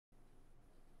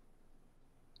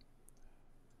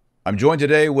I'm joined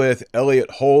today with Elliot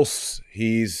Hulse.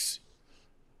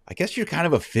 I guess you're kind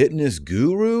of a fitness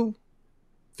guru,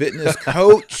 fitness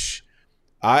coach.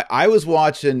 I was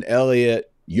watching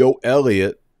Elliot, years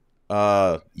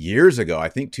ago. I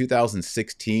think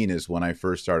 2016 is when I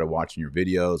first started watching your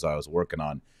videos. I was working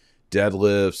on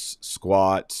deadlifts,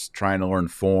 squats, trying to learn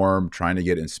form, trying to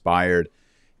get inspired.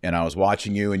 And I was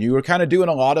watching you, and you were kind of doing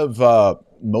a lot of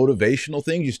motivational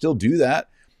things. You still do that,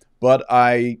 but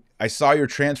I saw your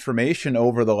transformation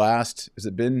over the last, has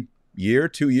it been year,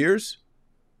 2 years?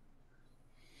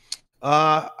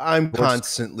 I'm Towards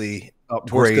constantly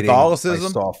towards upgrading my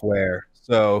Catholicism? software.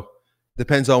 So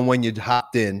depends on when you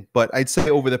hopped in. But I'd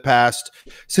say over the past,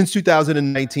 since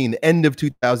 2019, end of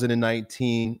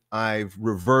 2019, I've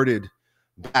reverted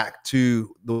back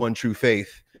to the one true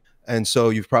faith. And so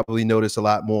you've probably noticed a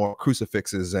lot more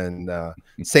crucifixes and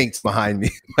saints behind me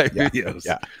in my Yeah, videos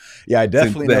yeah. Yeah, I since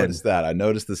definitely then. noticed that. I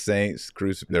noticed the saints,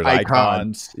 there's icons.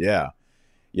 Icons. Yeah.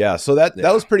 Yeah, so that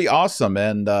Yeah. was pretty awesome,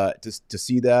 and to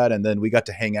see that, and then we got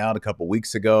to hang out a couple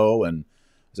weeks ago, and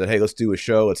I said, "Hey, let's do a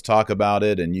show. Let's talk about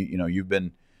it." And you've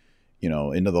been,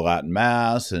 into the Latin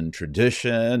Mass and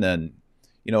tradition, and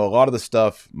a lot of the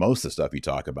stuff, most of the stuff you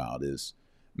talk about is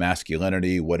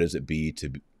masculinity. What does it be to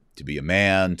be a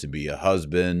man, to be a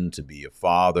husband, to be a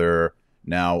father?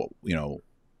 Now,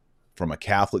 from a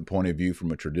Catholic point of view,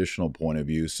 from a traditional point of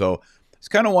view. So I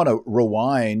just kind of want to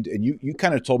rewind, and you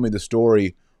kind of told me the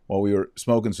story while we were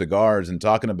smoking cigars and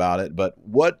talking about it, but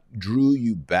what drew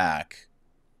you back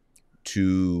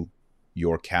to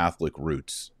your Catholic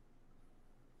roots?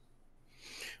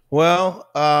 Well,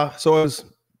 so I was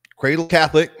cradle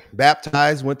Catholic,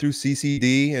 baptized, went through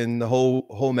CCD and the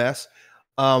whole mess.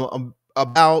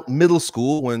 About middle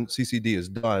school, when CCD is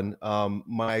done,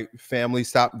 my family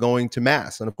stopped going to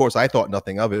mass, and of course, I thought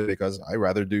nothing of it because I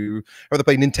rather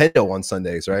play Nintendo on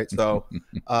Sundays, right? So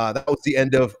that was the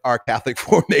end of our Catholic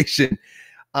formation.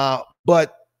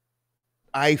 But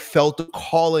I felt a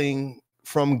calling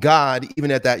from God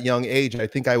even at that young age. I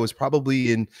think I was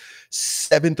probably in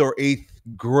seventh or eighth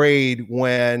grade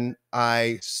when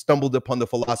I stumbled upon the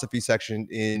philosophy section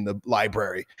in the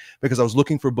library because I was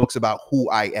looking for books about who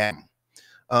I am.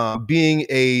 Being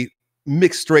a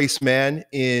mixed race man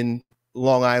in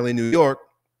Long Island, New York,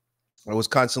 I was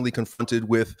constantly confronted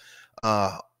with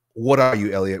what are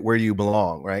you, Elliot? Where do you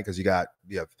belong? Right? Because you have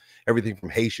everything from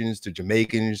Haitians to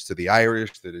Jamaicans to the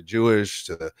Irish to the Jewish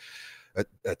to the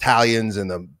Italians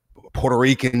and the Puerto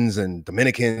Ricans and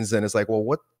Dominicans, and it's like, well,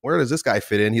 where does this guy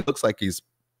fit in? He looks like he's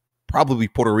probably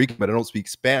Puerto Rican, but I don't speak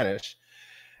Spanish.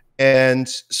 And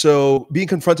so being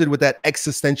confronted with that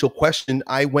existential question,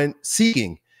 I went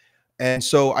seeking. And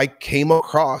so I came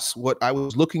across what I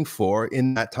was looking for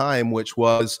in that time, which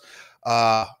was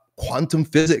quantum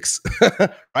physics,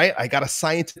 right? I got a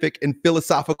scientific and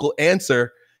philosophical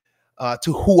answer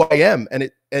to who I am,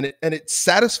 and it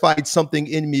satisfied something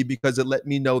in me because it let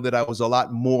me know that I was a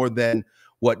lot more than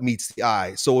what meets the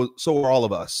eye. So are all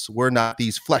of us. We're not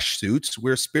these flesh suits.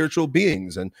 We're spiritual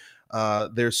beings, and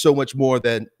there's so much more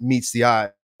than meets the eye.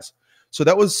 So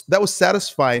that was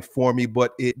satisfying for me,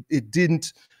 but it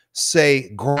didn't say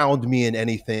ground me in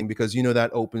anything because that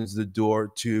opens the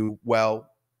door to, well,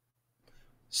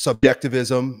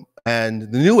 subjectivism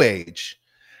and the new age.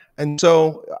 And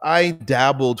so I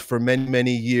dabbled for many,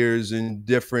 many years in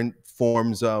different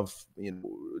forms of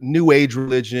new age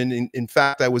religion. In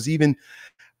fact,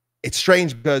 it's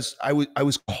strange because I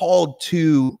was called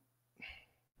to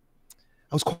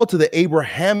the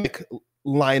Abrahamic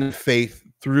line of faith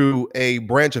through a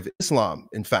branch of Islam.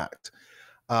 In fact,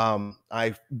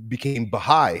 I became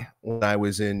Baha'i when I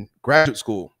was in graduate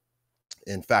school.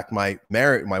 In fact, my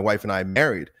wife and I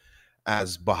married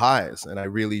as Baha'is, and I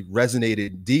really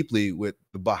resonated deeply with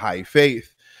the Baha'i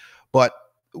faith. But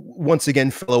once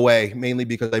again, fell away mainly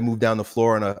because I moved down to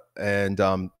Florida, and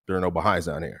there are no Baha'is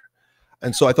down here.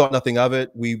 And so I thought nothing of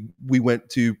it. We went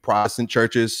to Protestant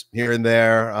churches here and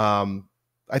there. I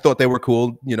thought they were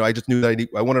cool. I just knew that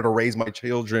I wanted to raise my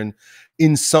children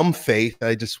in some faith.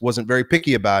 I just wasn't very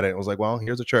picky about it. I was like, well,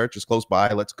 here's a church. It's close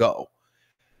by. Let's go.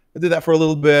 I did that for a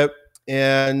little bit,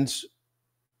 and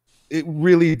it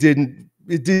really didn't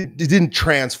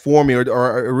transform me,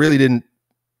 or it really didn't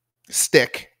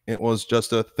stick. It was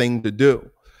just a thing to do.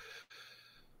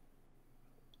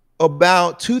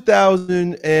 About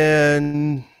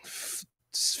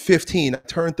 2015, I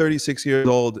turned 36 years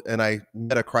old, and I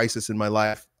met a crisis in my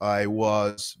life. I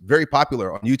was very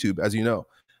popular on YouTube, as you know.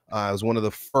 I was one of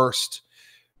the first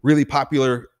really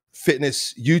popular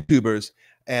fitness YouTubers,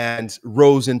 and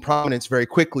rose in prominence very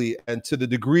quickly. And to the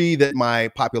degree that my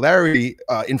popularity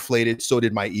inflated, so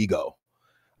did my ego.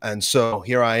 And so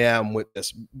here I am with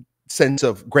this sense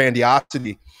of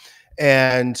grandiosity.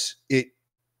 And it,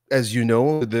 as you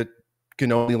know, that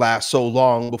can only last so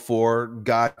long before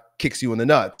God kicks you in the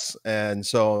nuts. And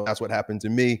so that's what happened to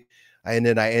me. And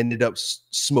then I ended up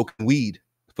smoking weed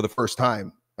for the first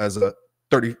time as a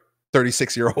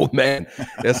 36-year-old man.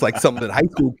 It's like something that high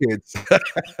school kids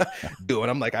do.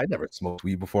 And I'm like, I never smoked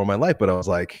weed before in my life, but I was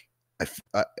like,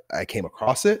 I came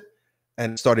across it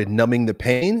and started numbing the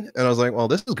pain. And I was like, well,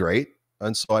 this is great.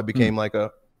 And so I became I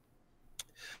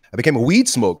became a weed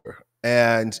smoker.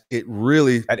 And it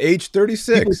really, at age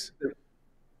 36.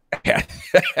 at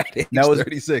age Now was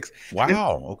 36.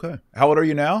 Wow. Okay. How old are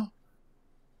you now?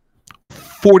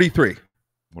 43.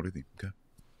 What do you think? Okay.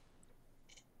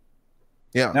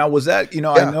 Yeah. Now, was that,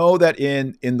 I know that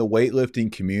in the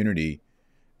weightlifting community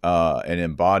and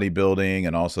in bodybuilding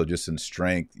and also just in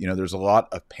strength, there's a lot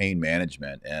of pain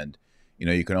management, and,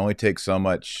 you can only take so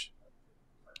much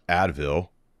Advil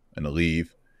and Aleve,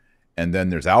 and then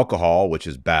there's alcohol, which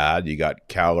is bad. You got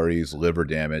calories, liver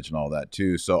damage, and all that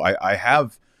too. So I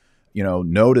have,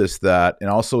 noticed that, and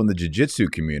also in the jiu-jitsu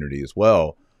community as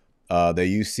well, they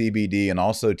use CBD and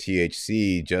also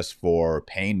THC just for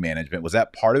pain management. Was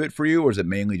that part of it for you, or is it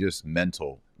mainly just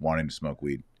mental, wanting to smoke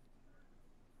weed?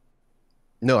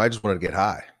 No, I just wanted to get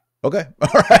high. Okay.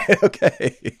 All right.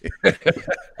 Okay.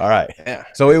 All right. Yeah.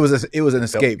 So it was an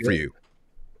escape for you.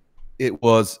 It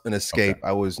was an escape. Okay.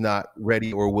 I was not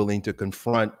ready or willing to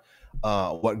confront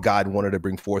what God wanted to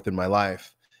bring forth in my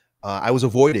life. I was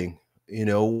avoiding.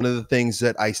 One of the things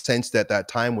that I sensed at that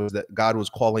time was that God was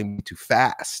calling me to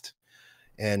fast.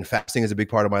 And fasting is a big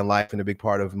part of my life and a big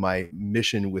part of my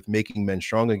mission with making men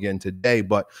strong again today.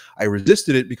 But I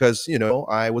resisted it because,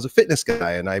 I was a fitness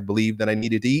guy and I believed that I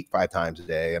needed to eat 5 times a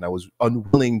day. And I was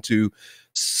unwilling to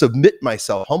submit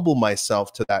myself, humble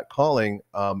myself to that calling.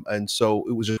 And so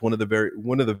it was just one of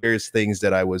the various things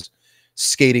that I was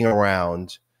skating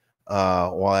around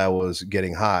while I was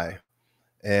getting high.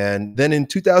 And then in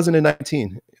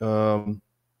 2019,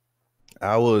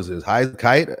 I was as high as a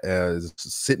kite, as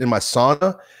sitting in my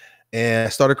sauna, and I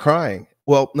started crying.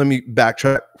 Well, let me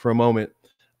backtrack for a moment.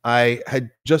 I had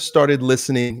just started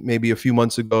listening maybe a few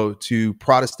months ago to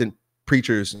Protestant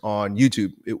preachers on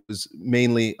YouTube. It was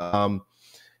mainly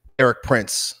Derek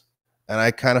Prince. And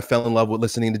I kind of fell in love with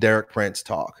listening to Derek Prince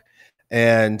talk.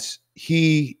 And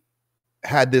he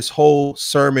had this whole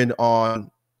sermon on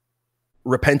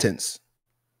repentance.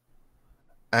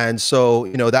 And so,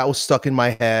 that was stuck in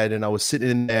my head, and I was sitting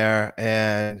in there,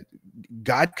 and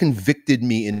God convicted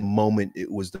me in a moment.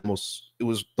 It was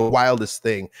the wildest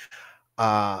thing.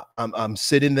 I'm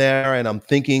sitting there and I'm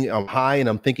thinking, I'm high and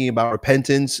I'm thinking about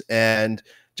repentance and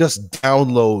just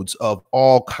downloads of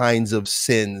all kinds of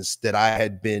sins that I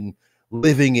had been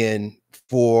living in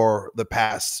for the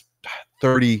past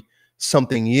 30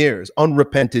 something years,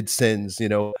 unrepented sins.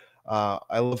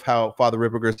 I love how Father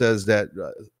Ripperger says that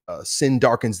sin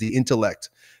darkens the intellect,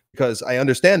 because I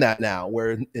understand that now,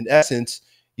 where in essence,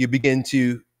 you begin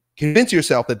to convince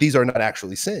yourself that these are not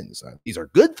actually sins. These are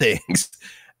good things.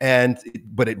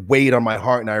 But it weighed on my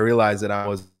heart, and I realized that I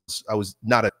was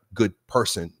not a good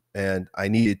person and I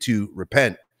needed to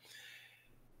repent.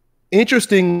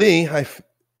 Interestingly,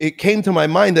 it came to my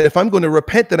mind that if I'm going to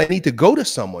repent, then I need to go to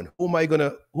someone. Who am I going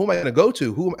to go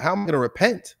to? How am I going to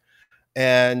repent?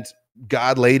 And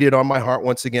God laid it on my heart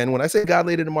once again. When I say God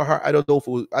laid it in my heart, I don't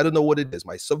know what it is.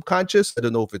 My subconscious, I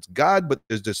don't know if it's God, but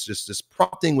there's just this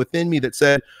prompting within me that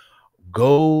said,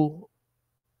 go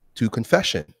to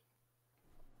confession.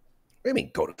 What do you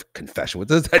mean go to confession? What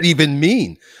does that even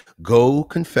mean? Go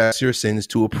confess your sins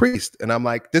to a priest. And I'm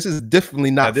like, this is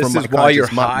definitely not now, from my This is while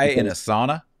you're mind. high in a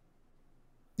sauna?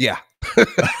 Yeah.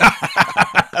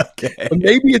 Okay.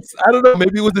 Maybe I don't know.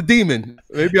 Maybe it was a demon.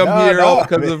 Maybe I'm here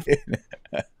because of.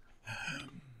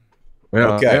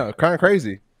 Okay. Yeah, kind of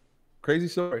crazy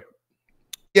story.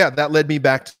 Yeah, that led me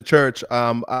back to church.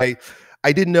 I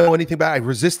didn't know anything about it. I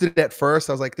resisted it at first.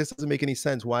 I was like, this doesn't make any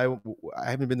sense. Why?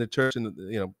 I haven't been to church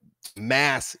in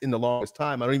mass in the longest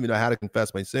time. I don't even know how to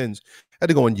confess my sins. I had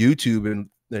to go on YouTube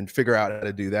and figure out how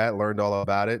to do that. Learned all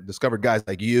about it. Discovered guys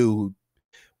like you who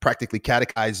practically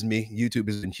catechized me. YouTube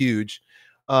has been huge.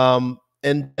 And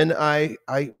then I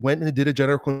went and did a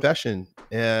general confession,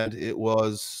 and it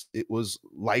was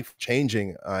life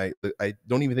changing. I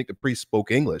don't even think the priest spoke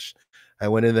English. I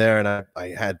went in there and I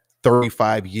had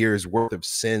 35 years worth of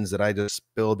sins that I just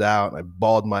spilled out. I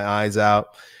bawled my eyes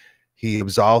out. He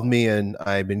absolved me, and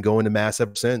I've been going to mass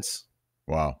ever since.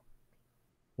 Wow.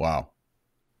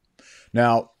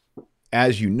 Now,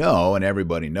 as you know, and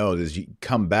everybody knows, as you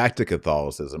come back to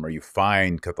Catholicism, or you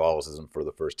find Catholicism for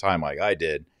the first time like I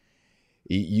did,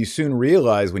 you soon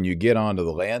realize when you get onto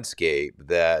the landscape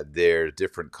that there's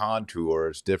different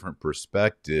contours, different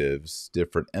perspectives,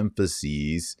 different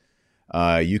emphases.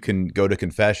 You can go to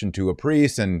confession to a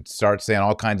priest and start saying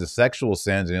all kinds of sexual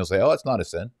sins, and he'll say, "Oh, that's not a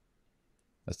sin.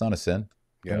 That's not a sin.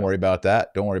 Don't worry about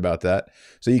that. Don't worry about that."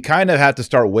 So you kind of have to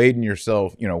start wading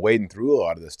yourself, wading through a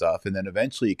lot of this stuff, and then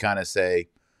eventually you kind of say,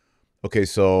 "Okay,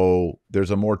 so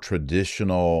there's a more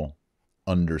traditional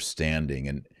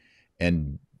understanding,"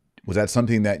 and was that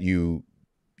something that you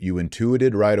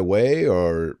intuited right away,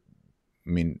 or, I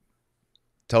mean,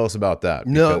 tell us about that?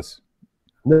 Because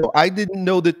no, I didn't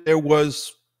know that there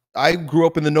was. I grew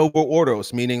up in the Novo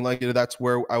Ordos, meaning like that's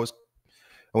where I was.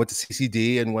 I went to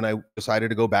CCD, and when I decided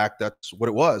to go back, that's what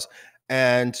it was.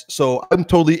 And so I'm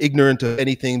totally ignorant of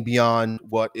anything beyond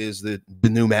what is the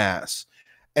new mass.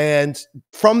 And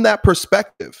from that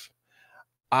perspective,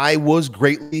 I was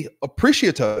greatly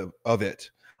appreciative of it.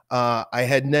 I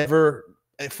had never,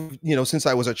 since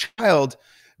I was a child,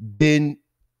 been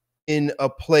in a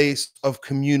place of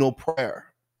communal prayer.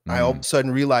 I all of a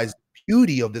sudden realized the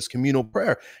beauty of this communal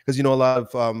prayer, because a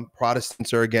lot of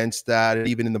Protestants are against that, and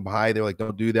even in the Baha'i, they're like,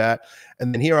 don't do that.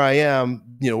 And then here I am,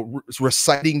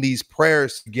 reciting these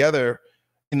prayers together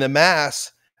in the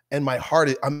Mass, and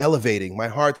I'm elevating. My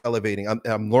heart's elevating.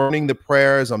 I'm learning the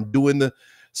prayers. I'm doing the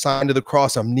sign of the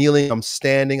cross. I'm kneeling. I'm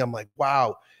standing. I'm like,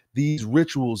 wow, these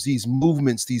rituals, these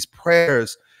movements, these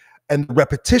prayers, and the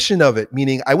repetition of it,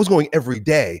 meaning I was going every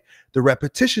day. The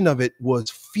repetition of it was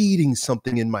feeding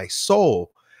something in my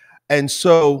soul. And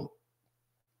so,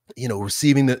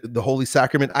 receiving the Holy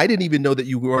Sacrament, I didn't even know that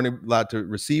you weren't allowed to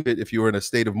receive it if you were in a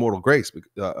state of mortal grace,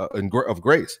 of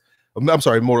grace. I'm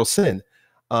sorry, mortal sin.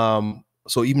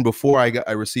 So even before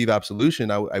I received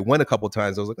absolution, I went a couple of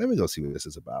times. I was like, let me go see what this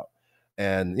is about.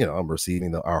 And, I'm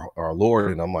receiving our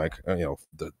Lord, and I'm like,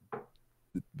 the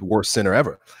worst sinner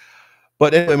ever.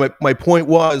 But anyway, my point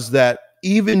was that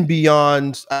even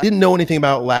beyond, I didn't know anything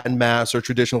about Latin Mass or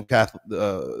traditional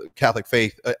Catholic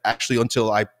faith actually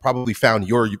until I probably found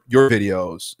your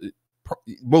videos,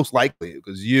 most likely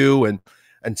because you and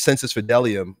Sensus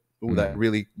Fidelium that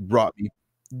really brought me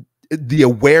the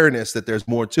awareness that there's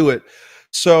more to it.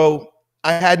 So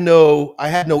I had no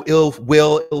ill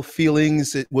will, ill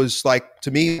feelings. It was like, to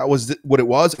me, that was what it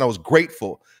was, and I was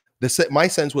grateful. My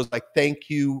sense was like, thank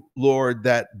you, Lord,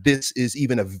 that this is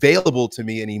even available to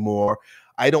me anymore.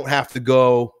 I don't have to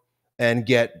go and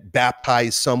get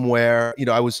baptized somewhere.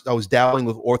 I was dabbling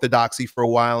with Orthodoxy for a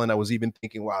while, and I was even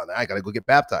thinking, wow, now I got to go get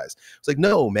baptized. It's like,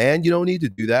 no, man, you don't need to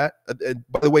do that. And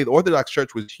by the way, the Orthodox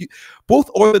Church was huge. Both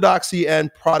Orthodoxy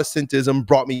and Protestantism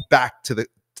brought me back to the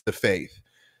faith.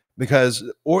 Because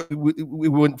we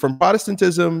went from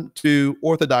Protestantism to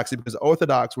Orthodoxy, because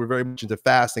Orthodox were very much into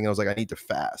fasting. And I was like, I need to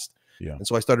fast. Yeah. And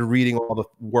so I started reading all the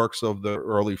works of the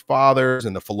early fathers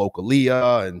and the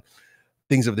Philokalia and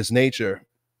things of this nature.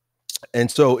 And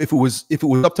so if it was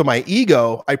up to my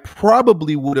ego, I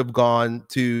probably would have gone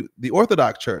to the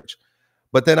Orthodox Church.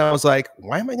 But then I was like,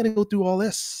 why am I going to go through all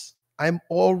this? I'm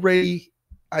already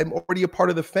a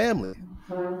part of the family.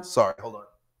 Sorry, hold on.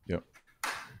 Yep.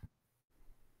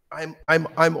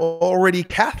 I'm already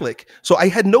Catholic. So I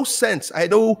had no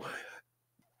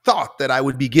thought that I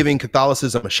would be giving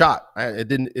Catholicism a shot. It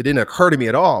didn't occur to me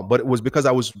at all, but it was because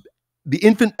the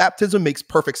infant baptism makes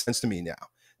perfect sense to me now.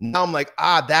 Now I'm like,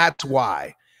 that's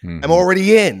why. I'm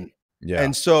already in. Yeah.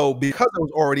 And so because I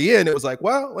was already in, it was like,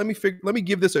 well, let me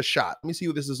give this a shot. Let me see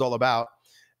what this is all about.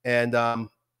 And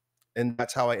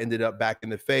that's how I ended up back in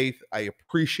the faith. I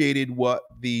appreciated what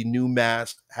the new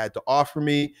Mass had to offer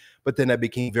me, but then I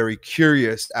became very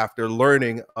curious after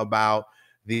learning about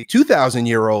the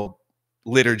 2,000-year-old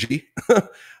liturgy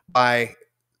by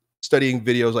studying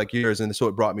videos like yours. And so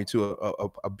it brought me to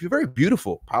a very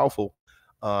beautiful, powerful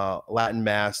Latin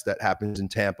Mass that happens in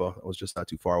Tampa. It was just not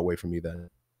too far away from me then.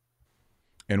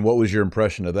 And what was your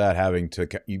impression of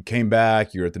that? You came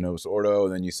back, you were at the Novus Ordo,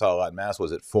 and then you saw Latin Mass.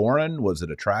 Was it foreign? Was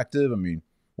it attractive? I mean,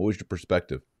 what was your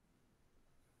perspective?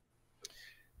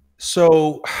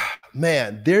 So,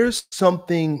 man, there's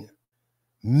something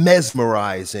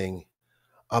mesmerizing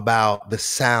about the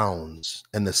sounds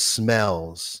and the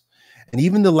smells and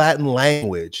even the Latin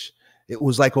language. It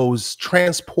was like I was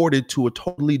transported to a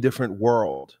totally different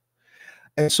world.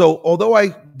 And so, although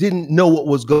I didn't know what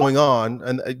was going on,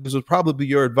 and this was probably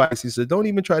your advice, he said, don't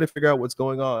even try to figure out what's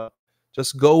going on.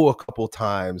 Just go a couple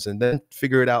times and then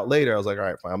figure it out later. I was like, all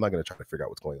right, fine. I'm not going to try to figure out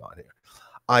what's going on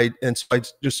here. And so I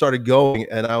just started going,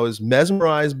 and I was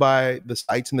mesmerized by the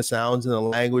sights and the sounds and the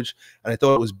language, and I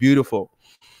thought it was beautiful.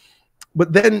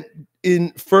 But then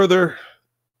in further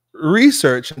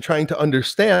research and trying to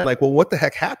understand, like, well, what the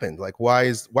heck happened? Like,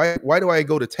 why do I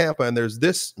go to Tampa and there's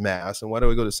this mass, and why do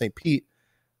I go to St. Pete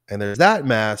and there's that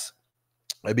mass?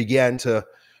 I began to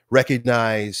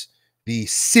recognize the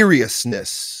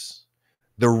seriousness,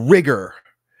 the rigor,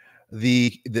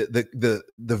 the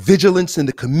vigilance and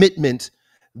the commitment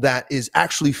that is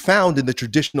actually found in the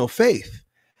traditional faith.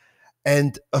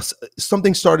 And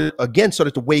something started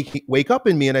to wake up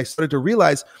in me, and I started to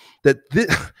realize that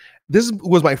this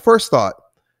was my first thought.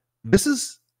 This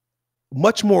is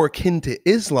much more akin to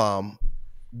Islam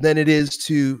than it is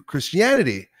to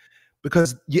Christianity,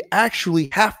 because you actually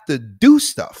have to do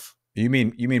stuff. You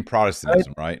mean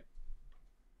Protestantism, right?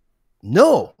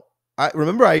 No, I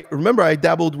remember I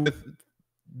dabbled with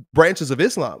branches of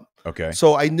Islam. Okay.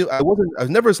 So I was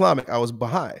never Islamic. I was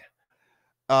Baha'i.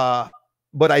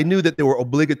 But I knew that there were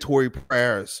obligatory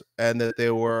prayers, and that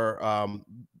there were,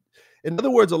 in other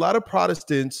words, a lot of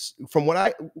Protestants, from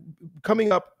what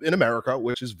coming up in America,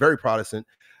 which is very Protestant,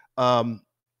 I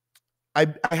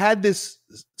had this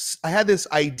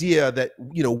idea that,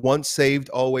 once saved,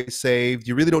 always saved.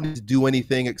 You really don't need to do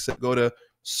anything except go to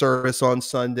service on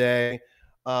Sunday.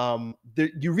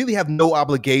 You really have no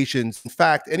obligations. In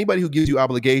fact, anybody who gives you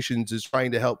obligations is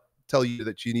trying to tell you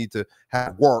that you need to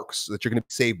have works, that you're going to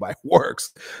be saved by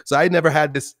works. So I never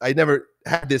had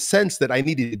this sense that I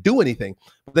needed to do anything.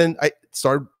 But then I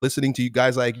started listening to you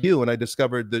guys like you, and I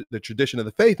discovered the tradition of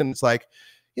the faith. And it's like,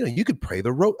 you could pray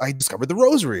I discovered the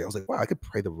rosary. I was like, wow, I could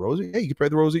pray the rosary. Yeah, you could pray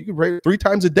the rosary. You can pray 3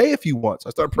 times a day if you want. So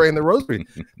I started praying the rosary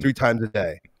 3 times a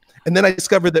day. And then I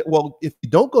discovered that, well, if you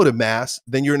don't go to mass,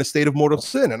 then you're in a state of mortal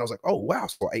sin. And I was like, oh, wow.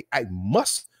 So I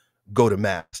must go to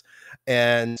mass.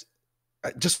 And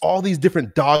just all these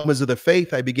different dogmas of the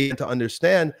faith I began to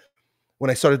understand. When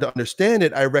I started to understand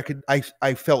it,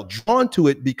 I felt drawn to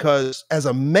it, because as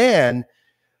a man,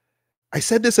 I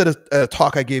said this at a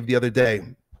talk I gave the other day,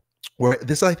 where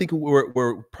I think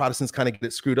where Protestants kind of get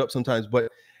it screwed up sometimes,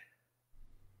 but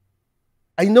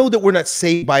I know that we're not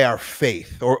saved by our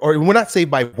faith, or we're not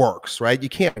saved by works, right? You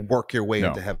can't work your way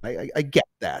into heaven. I get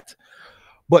that.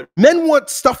 But men want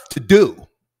stuff to do.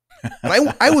 And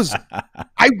I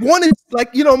wanted, like,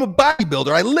 I'm a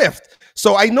bodybuilder. I lift.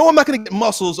 So I know I'm not going to get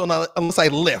muscles unless I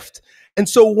lift. And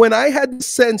so when I had the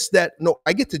sense that, no,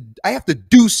 I have to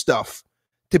do stuff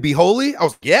to be holy, I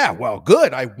was, yeah, well,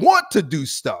 good. I want to do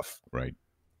stuff. Right.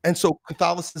 And so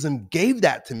Catholicism gave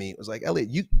that to me. It was like,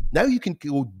 Elliot, now you can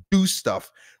go do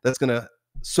stuff that's going to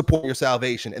support your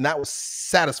salvation. And that was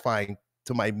satisfying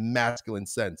to my masculine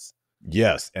sense.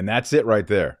 Yes. And that's it right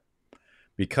there.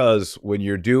 Because when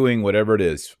you're doing whatever it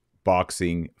is,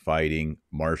 boxing, fighting,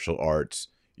 martial arts,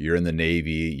 you're in the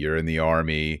Navy, you're in the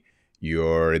Army,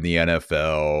 you're in the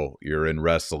NFL, you're in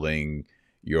wrestling,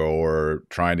 you're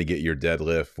trying to get your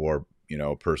deadlift for,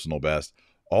 personal best.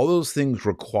 All those things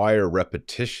require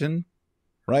repetition,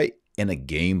 right? And a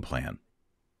game plan,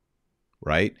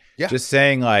 right? Yeah. Just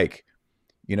saying, like,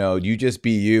 you just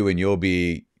be you, and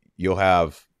you'll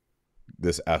have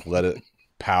this athletic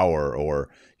power, or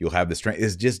you'll have the strength,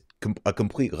 is just a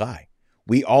complete lie.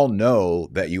 We all know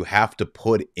that you have to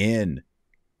put in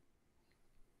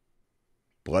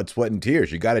blood, sweat, and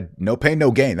tears. You got to, no pain,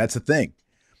 no gain. That's the thing.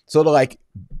 So to, like,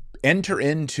 enter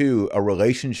into a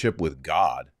relationship with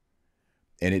God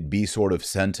and it be sort of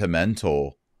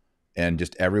sentimental and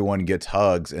just everyone gets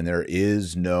hugs and there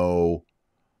is no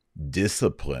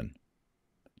discipline,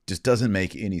 just doesn't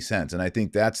make any sense. And I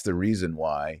think that's the reason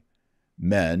why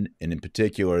men, and in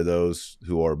particular those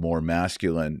who are more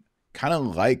masculine, kind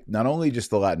of like not only just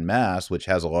the Latin Mass, which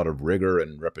has a lot of rigor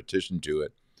and repetition to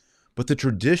it, but the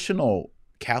traditional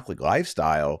Catholic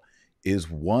lifestyle is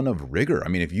one of rigor. I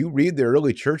mean, if you read the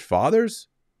early church fathers,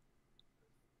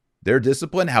 their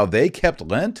discipline, how they kept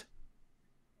Lent,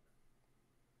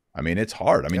 I mean, it's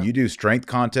hard. I mean, you do strength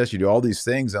contests, you do all these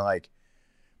things, and like,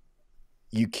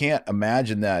 you can't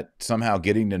imagine that somehow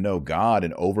getting to know God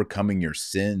and overcoming your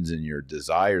sins and your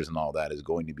desires and all that is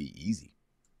going to be easy.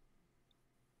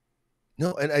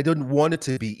 No, and I don't want it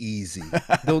to be easy.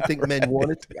 I don't think men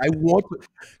want it to be. I want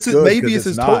to. Good, maybe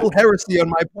it's total heresy on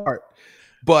my part,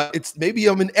 but it's maybe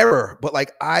I'm in error. But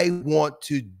like, I want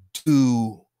to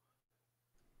do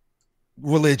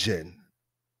religion.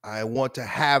 I want to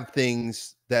have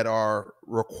things that are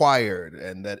required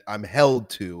and that I'm held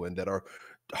to and that are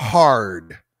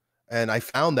hard. And I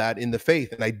found that in the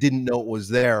faith, and I didn't know it was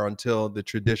there until the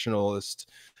traditionalist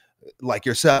like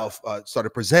yourself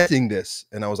started presenting this,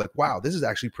 and I was like, wow, this is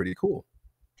actually pretty cool.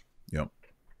 Yep.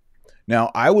 Now,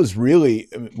 I was really,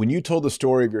 when you told the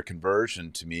story of your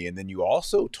conversion to me, and then you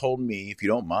also told me, if you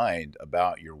don't mind,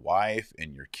 about your wife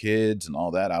and your kids and all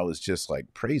that, I was just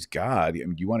like, praise God. I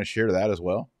mean, do you want to share that as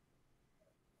well?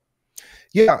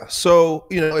 Yeah. So,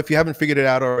 if you haven't figured it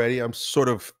out already, I'm sort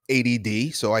of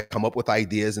ADD. So I come up with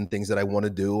ideas and things that I want to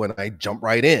do and I jump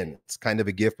right in. It's kind of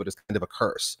a gift, but it's kind of a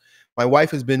curse. My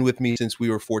wife has been with me since we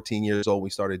were 14 years old. We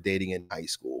started dating in high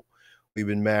school. We've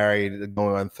been married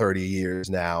going on 30 years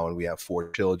now, and we have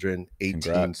 4 children, 18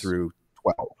 Congrats. through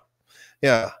 12.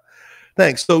 Yeah.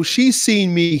 Thanks. So she's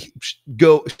seen me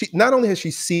go. Not only has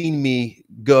she seen me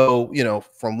go,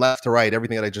 from left to right,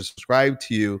 everything that I just described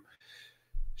to you,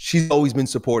 she's always been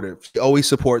supportive. She always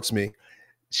supports me.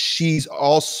 She's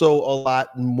also a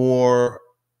lot more,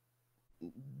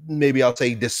 maybe I'll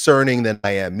say, discerning than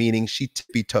I am, meaning she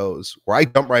tippy toes. Where I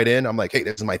jump right in, I'm like, hey,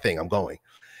 this is my thing. I'm going.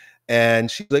 And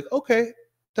she's like, okay,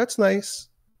 that's nice.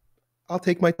 I'll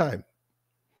take my time.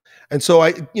 And so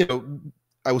I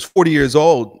was 40 years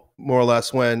old, more or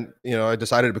less, when, I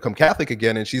decided to become Catholic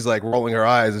again. And she's like rolling her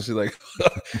eyes and she's like,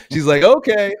 she's like,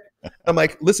 okay. I'm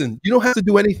like, listen, you don't have to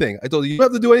do anything. I told you, you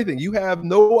don't have to do anything. You have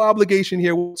no obligation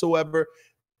here whatsoever.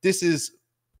 This is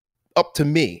up to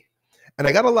me. And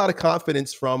I got a lot of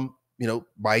confidence from,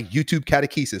 my YouTube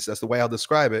catechesis. That's the way I'll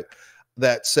describe it.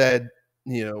 That said,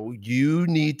 you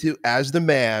need to, as the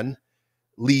man,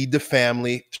 lead the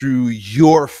family through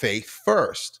your faith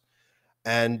first.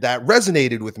 And that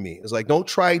resonated with me. It's like, don't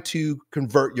try to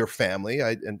convert your family.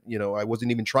 I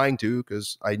wasn't even trying to,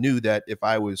 because I knew that if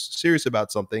I was serious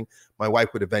about something, my wife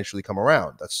would eventually come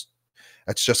around. That's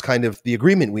just kind of the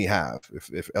agreement we have.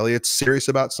 If Elliot's serious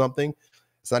about something,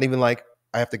 it's not even like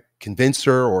I have to convince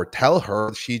her or tell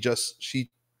her. She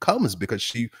comes because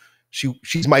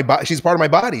she's my body. She's part of my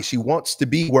body. She wants to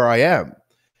be where I am.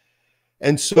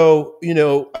 And so,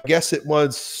 I guess it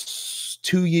was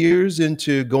 2 years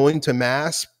into going to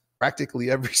mass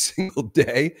practically every single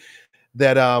day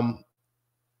that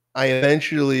I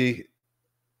eventually,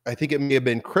 I think it may have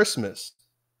been Christmas,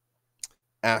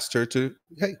 asked her to,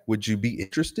 hey, would you be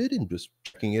interested in just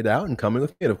checking it out and coming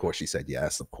with me? And of course she said,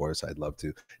 yes, of course, I'd love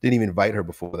to. Didn't even invite her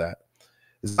before that.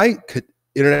 Is my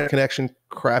internet connection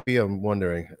crappy? I'm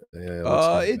wondering.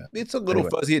 It's a little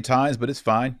fuzzy at times, but it's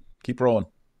fine. Keep rolling.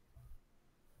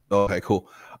 Okay, cool.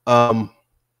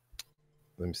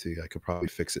 Let me see. I could probably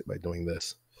fix it by doing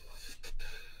this.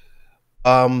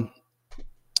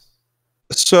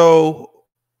 So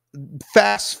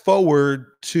fast forward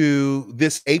to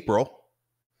this April,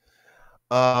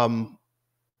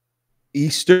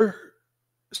 Easter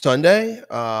Sunday,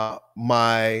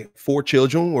 my 4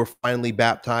 children were finally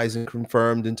baptized and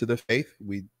confirmed into the faith.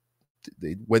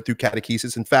 They went through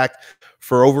catechesis. In fact,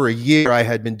 for over a year, I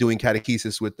had been doing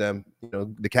catechesis with them,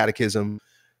 the catechism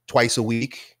twice a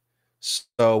week.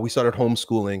 So we started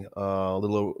homeschooling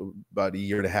about a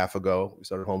year and a half ago. We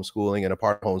started homeschooling, and a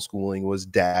part of homeschooling was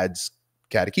Dad's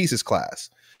catechesis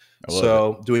class.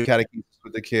 So doing catechesis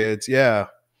with the kids, yeah.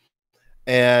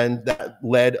 And that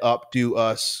led up to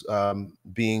us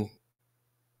being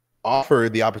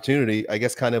offered the opportunity, I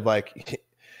guess, kind of like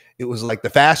it was like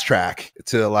the fast track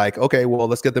to like, okay, well,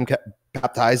 let's get them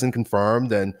baptized and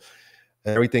confirmed and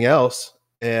everything else.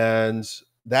 And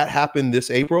that happened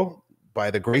this April. By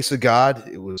the grace of God,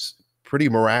 it was pretty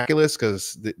miraculous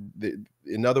because,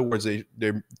 in other words,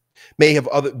 there may have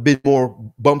been more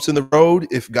bumps in the road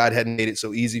if God hadn't made it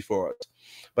so easy for us.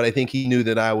 But I think he knew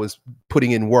that I was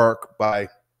putting in work by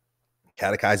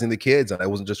catechizing the kids, and I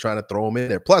wasn't just trying to throw them in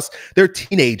there. Plus, they're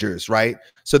teenagers, right?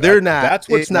 So they're not. That's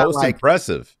what's most like,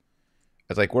 impressive.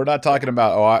 It's like, we're not talking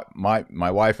about,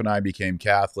 my wife and I became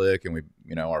Catholic, and we,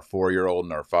 our 4-year-old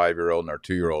and our 5-year-old and our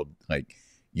 2-year-old, like,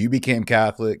 you became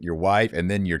Catholic, your wife, and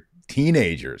then your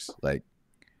teenagers. Like,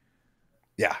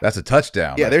 yeah, that's a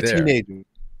touchdown. Yeah, right they're there. teenagers.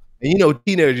 And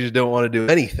teenagers don't want to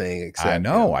do anything except. I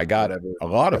know. I got a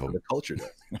lot of them. The culture does.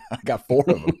 I got 4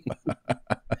 of them.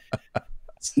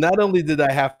 Not only did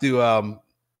I have to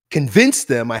convince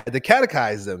them, I had to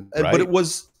catechize them. Right. But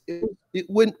it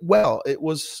went well. It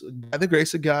was, by the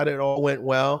grace of God, it all went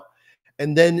well.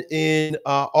 And then in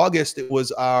August, it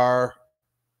was our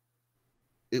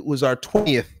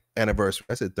 20th anniversary.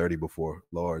 I said 30 before,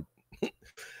 Lord.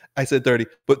 I said 30,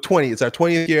 but 20. It's our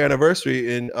 20th year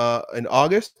anniversary in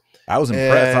August. I was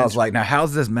impressed. I was like, now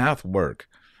how's this math work?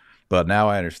 But now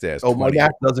I understand. It's 20. My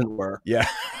math doesn't work. Yeah.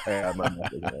 My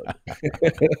math doesn't work.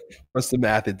 Once the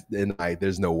math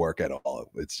there's no work at all.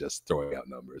 It's just throwing out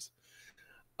numbers.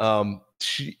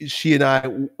 She and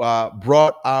I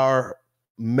brought our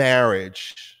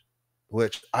marriage,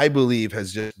 which I believe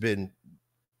has just been,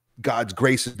 God's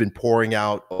grace has been pouring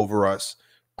out over us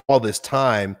all this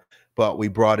time, but we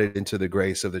brought it into the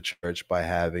grace of the church by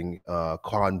having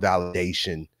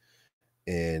convalidation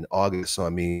in August. So I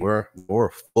mean, we're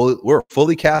a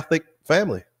fully Catholic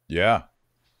family. Yeah,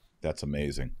 that's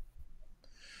amazing.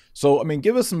 So, I mean,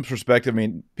 give us some perspective. I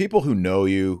mean, people who know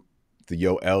you, the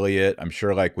Yo Elliott, I'm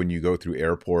sure like when you go through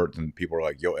airports and people are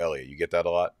like, Yo Elliott, you get that a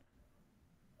lot?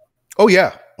 Oh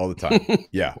yeah. All the time.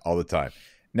 Yeah, all the time.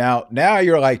 Now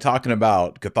you're like talking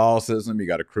about Catholicism, you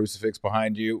got a crucifix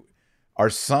behind you. Are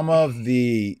some of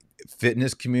the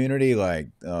fitness community like,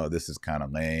 oh, this is kind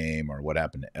of lame, or what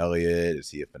happened to Elliott? Is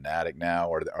he a fanatic now,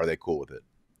 or are they cool with it?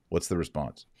 What's the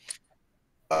response?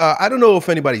 I don't know if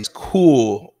anybody's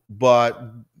cool, but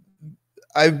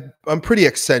I'm pretty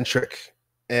eccentric,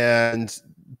 and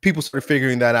people started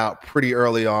figuring that out pretty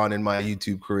early on in my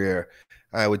YouTube career.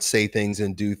 I would say things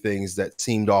and do things that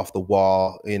seemed off the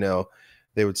wall. You know,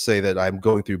 they would say that I'm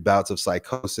going through bouts of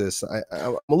psychosis.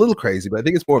 I'm a little crazy, but I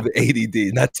think it's more of the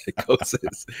ADD, not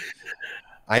psychosis.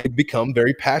 I've become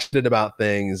very passionate about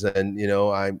things, and you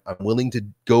know, I'm willing to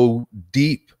go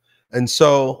deep. And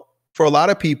so, for a lot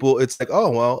of people, it's like,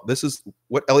 oh well, this is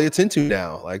what Elliott's into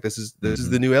now. Like this is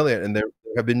the new Elliott, and there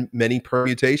have been many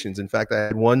permutations. In fact, I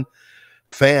had one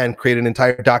fan create an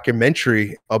entire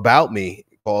documentary about me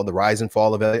called "The Rise and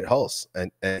Fall of Elliott Hulse,"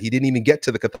 and he didn't even get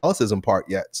to the Catholicism part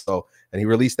yet. So, and he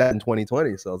released that in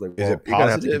 2020. So I was like, well, is it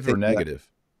positive or negative?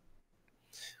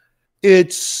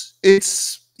 It's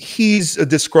he's a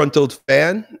disgruntled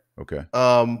fan. Okay.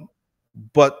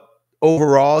 But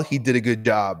overall, he did a good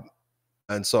job.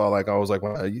 And so like, I was like,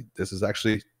 well, this is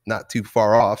actually not too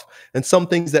far off. And some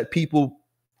things that people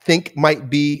think might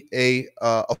be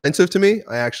offensive to me,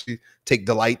 I actually take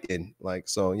delight in. Like,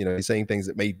 so, you know, he's saying things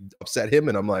that may upset him.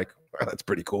 And I'm like, well, that's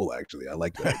pretty cool. Actually, I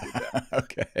like that. I did that.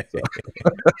 Okay. So.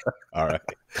 All right.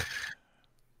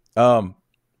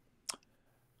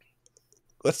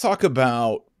 Let's talk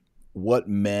about what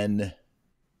men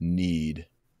need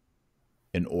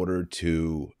in order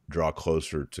to draw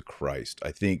closer to Christ.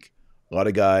 I think a lot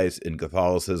of guys in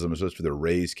Catholicism, especially if they're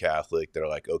raised Catholic, they're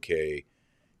like, okay,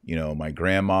 you know, my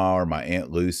grandma or my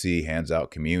Aunt Lucy hands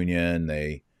out communion.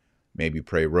 They maybe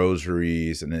pray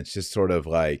rosaries. And it's just sort of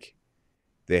like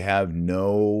they have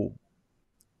no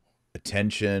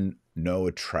attention, no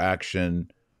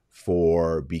attraction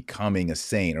for becoming a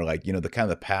saint, or like, you know, the kind of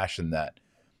the passion that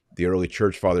the early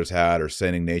church fathers had, or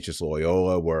St. Ignatius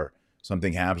Loyola, where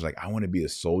something happens like, I want to be a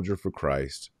soldier for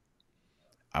Christ.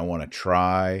 I want to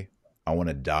try. I want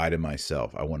to die to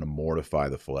myself. I want to mortify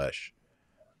the flesh.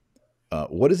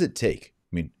 What does it take?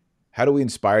 I mean, how do we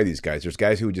inspire these guys? There's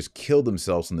guys who would just kill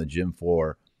themselves on the gym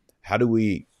floor. How do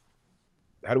we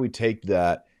take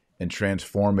that and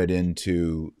transform it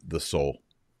into the soul?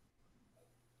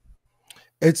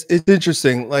 It's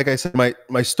interesting. Like I said,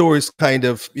 my story's kind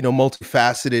of, you know,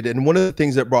 multifaceted. And one of the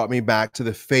things that brought me back to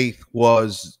the faith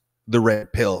was the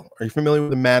red pill. Are you familiar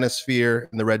with the manosphere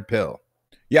and the red pill?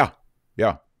 Yeah.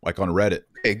 Like on Reddit.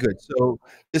 Okay, good. So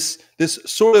this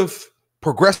sort of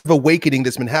progressive awakening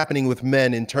that's been happening with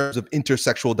men in terms of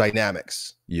intersexual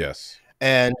dynamics. Yes.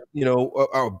 And, you know,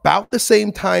 about the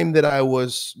same time that I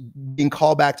was being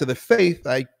called back to the faith,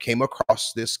 I came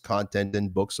across this content in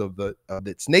books of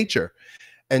its nature.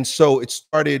 And so it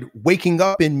started waking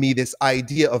up in me this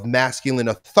idea of masculine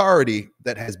authority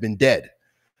that has been dead.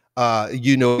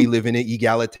 You know, we live in an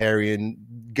egalitarian,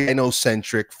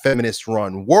 gynocentric,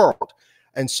 feminist-run world.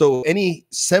 And so any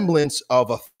semblance of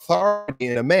authority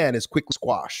in a man is quickly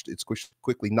squashed. It's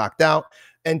quickly knocked out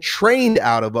and trained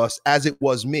out of us, as it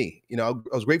was me. You know,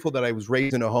 I was grateful that I was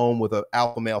raised in a home with an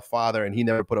alpha male father, and he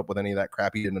never put up with any of that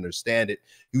crap. He didn't understand it.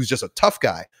 He was just a tough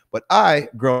guy. But I,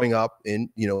 growing up in,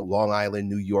 you know, Long Island,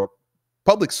 New York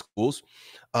public schools,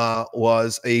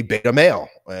 was a beta male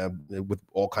with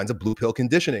all kinds of blue pill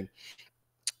conditioning.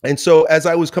 And so as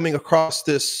I was coming across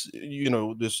this, you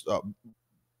know, this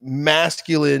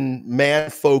masculine,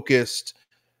 man-focused,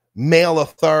 male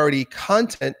authority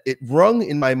content, it rung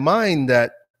in my mind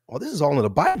that, well, this is all in the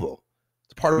Bible.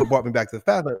 It's part of what brought me back to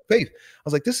the faith. I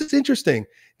was like, this is interesting.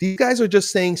 These guys are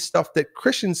just saying stuff that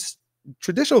Christians,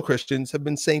 traditional Christians, have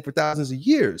been saying for thousands of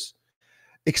years,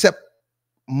 except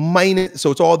minus, so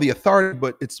it's all the authority,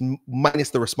 but it's minus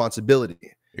the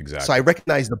responsibility. Exactly. So I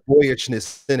recognize the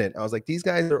boyishness in it. I was like, these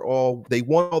guys are they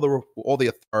want all the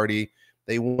authority.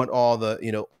 They want all the,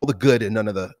 you know, all the good and none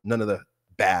of the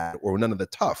bad, or none of the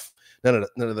tough, none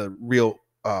of the real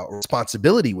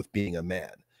responsibility with being a man.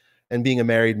 And being a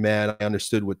married man, I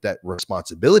understood what that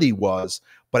responsibility was,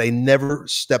 but I never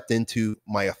stepped into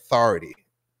my authority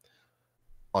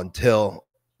until,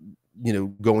 you know,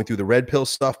 going through the red pill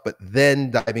stuff, but then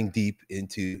diving deep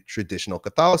into traditional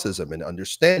Catholicism and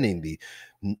understanding the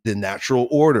natural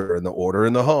order and the order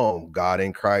in the home, God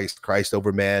in Christ, Christ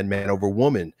over man, man over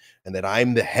woman, and that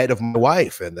I'm the head of my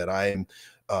wife, and that I'm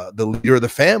the leader of the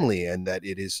family, and that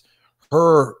it is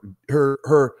her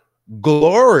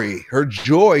glory, her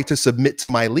joy to submit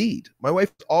to my lead. My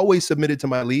wife always submitted to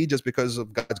my lead just because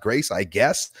of God's grace, I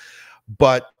guess.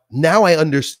 But now I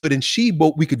understood, and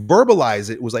but we could verbalize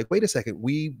it. It was like, wait a second,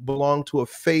 we belong to a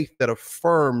faith that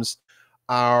affirms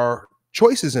our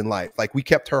choices in life. Like, we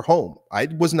kept her home. I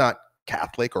was not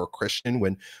Catholic or Christian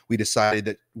when we decided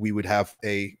that we would have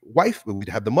a wife, we'd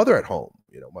have the mother at home,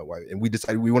 my wife, and we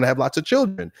decided we want to have lots of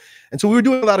children. And so we were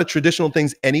doing a lot of traditional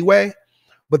things anyway,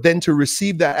 but then to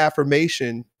receive that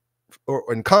affirmation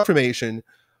and confirmation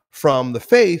from the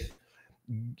faith,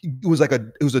 it was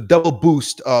a double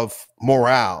boost of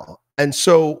morale. And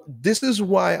so this is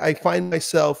why I find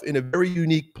myself in a very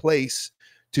unique place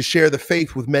to share the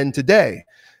faith with men today,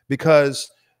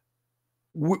 because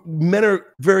men are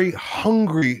very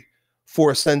hungry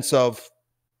for a sense of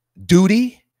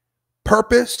duty,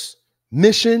 purpose,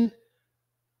 mission,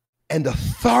 and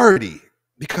authority,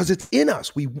 because it's in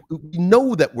us. We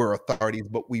know that we're authorities,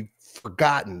 but we've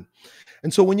forgotten.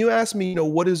 And so when you ask me,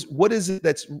 what is it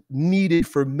that's needed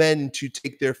for men to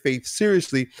take their faith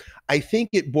seriously, I think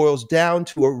it boils down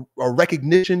to a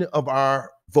recognition of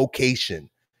our vocation.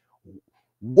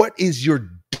 What is your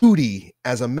duty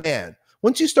as a man?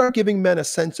 Once you start giving men a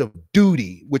sense of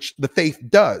duty, which the faith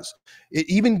does, it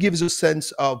even gives a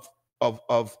sense of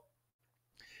our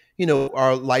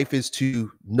life is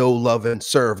to know, love, and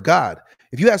serve God.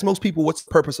 If you ask most people what's the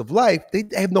purpose of life, they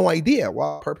have no idea.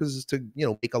 Well, the purpose is to,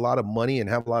 make a lot of money and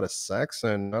have a lot of sex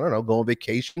and, I don't know, go on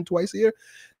vacation twice a year.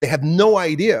 They have no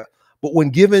idea. But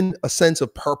when given a sense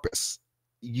of purpose,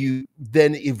 you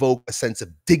then evoke a sense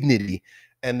of dignity,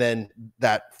 and then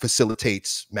that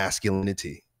facilitates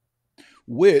masculinity.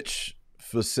 Which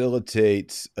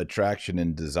facilitates attraction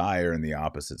and desire in the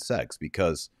opposite sex,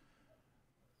 because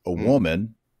a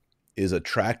woman is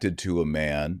attracted to a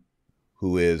man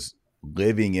who is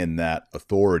living in that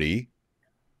authority,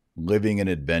 living in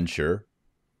adventure,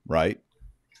 right?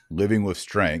 Living with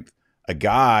strength. A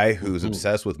guy who's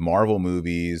obsessed with Marvel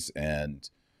movies and,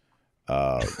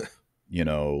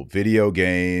 video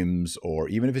games, or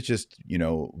even if it's just,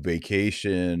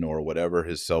 vacation or whatever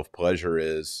his self-pleasure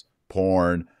is,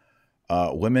 porn,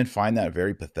 women find that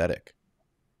very pathetic.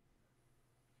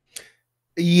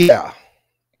 Yeah.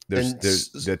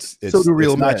 It's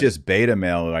not just beta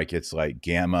male, like it's like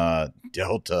gamma,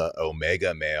 delta,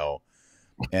 omega male.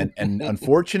 And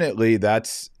unfortunately,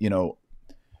 that's,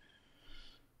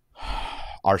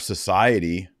 our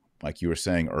society, like you were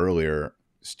saying earlier,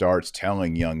 starts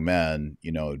telling young men,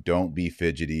 don't be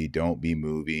fidgety, don't be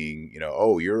moving,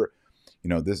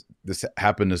 this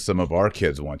happened to some of our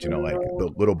kids once, like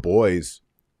the little boys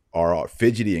are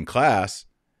fidgety in class.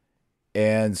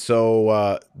 And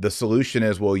so the solution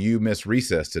is, well, you missed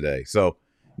recess today. So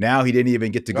now he didn't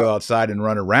even get to go outside and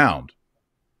run around.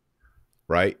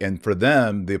 Right. And for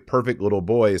them, the perfect little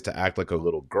boy is to act like a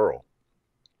little girl.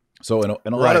 So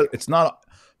in a lot of, it's not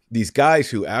these guys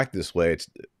who act this way. It's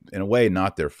in a way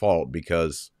not their fault,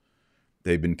 because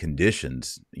they've been conditioned,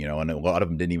 and a lot of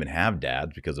them didn't even have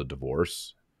dads because of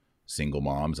divorce, single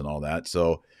moms and all that.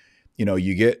 So,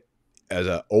 you get, as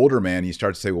an older man, you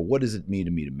start to say, well, what does it mean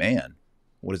to meet a man?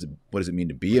 What does it mean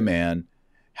to be a man?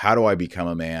 How do I become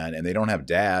a man? And they don't have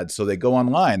dads. So they go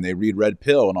online, they read Red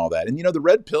Pill and all that. And, the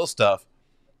Red Pill stuff,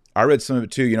 I read some of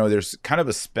it too. There's kind of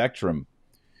a spectrum.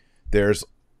 There's,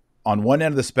 on one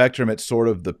end of the spectrum, it's sort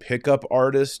of the pickup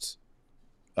artist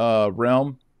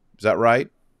realm. Is that right?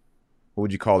 What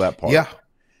would you call that part? Yeah.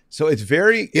 So it's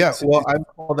very, I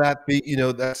call that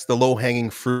that's the low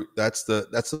hanging fruit. That's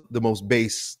the most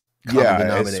base common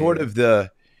denominator. It's sort of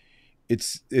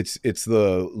it's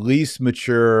the least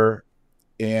mature,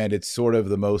 and it's sort of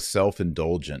the most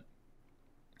self-indulgent,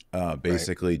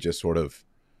 basically just sort of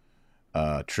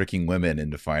tricking women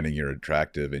into finding you're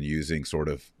attractive and using sort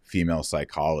of female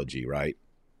psychology, right?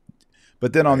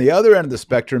 But then on the other end of the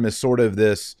spectrum is sort of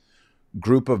this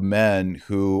group of men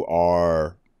who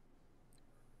are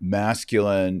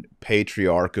masculine,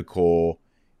 patriarchal,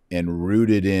 and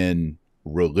rooted in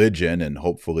religion and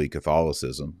hopefully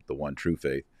Catholicism, the one true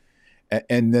faith.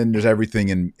 And then there's everything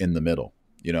in the middle,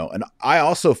 And I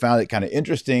also found it kind of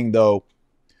interesting, though,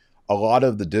 a lot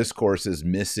of the discourse is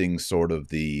missing sort of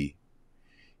the,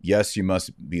 yes, you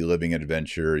must be living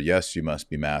adventure. Yes, you must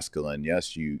be masculine.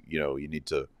 Yes, you need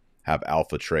to have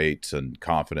alpha traits and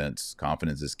confidence.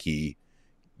 Confidence is key.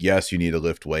 Yes, you need to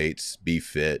lift weights, be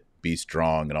fit, be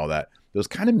strong, and all that. It was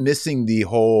kind of missing the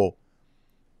whole,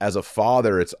 as a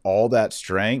father, it's all that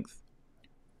strength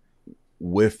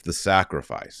with the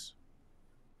sacrifice.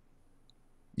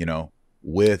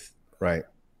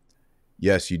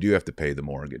 Yes, you do have to pay the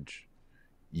mortgage.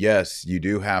 Yes, you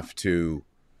do have to,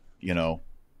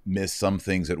 miss some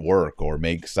things at work or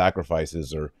make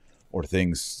sacrifices or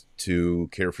things to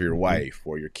care for your wife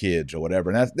or your kids or whatever.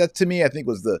 And that to me, I think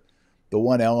was the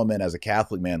one element as a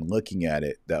Catholic man looking at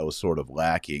it that was sort of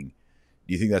lacking.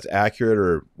 Do you think that's accurate,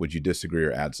 or would you disagree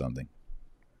or add something?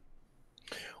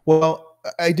 Well,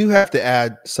 I do have to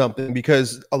add something,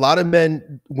 because a lot of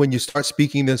men, when you start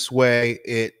speaking this way,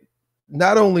 it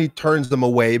not only turns them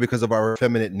away because of our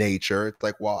effeminate nature. It's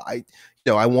like, well, I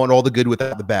want all the good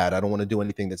without the bad. I don't want to do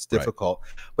anything that's difficult.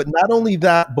 Right. But not only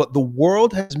that, but the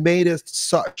world has made it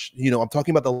such, I'm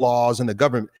talking about the laws and the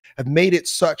government have made it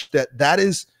such that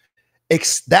that's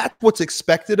what's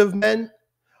expected of men,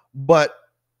 but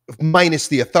minus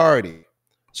the authority.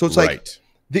 So it's like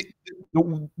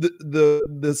the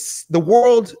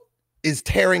world is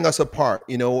tearing us apart.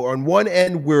 On one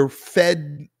end, we're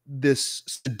fed this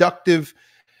seductive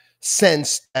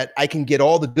sense that I can get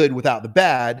all the good without the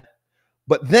bad.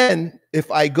 But then if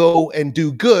I go and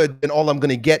do good, then all I'm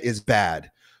going to get is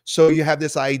bad. So you have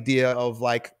this idea of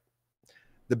like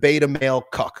the beta male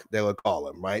cuck, they would call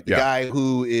him, right? The guy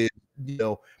who is,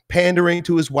 pandering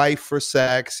to his wife for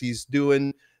sex. He's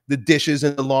doing the dishes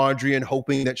and the laundry and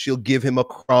hoping that she'll give him a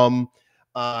crumb.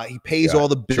 He pays all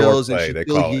the bills and she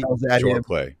still yells at him.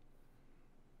 Play.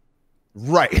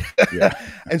 Right. Yeah.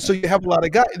 And so you have a lot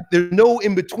of guys. There's no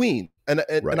in between. And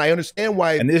I understand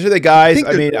why. And these are the guys.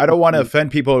 I mean, I don't want to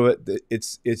offend people. But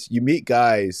it's you meet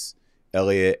guys,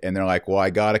 Elliot, and they're like, well, I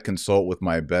got to consult with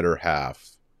my better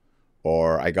half,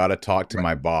 or I got to talk to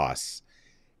my boss.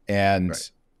 And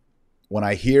when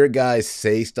I hear guys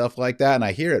say stuff like that, and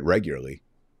I hear it regularly,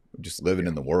 I'm just living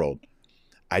in the world,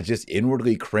 I just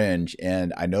inwardly cringe.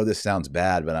 And I know this sounds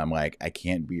bad, but I'm like, I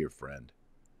can't be your friend,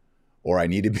 or I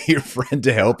need to be your friend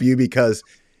to help you, because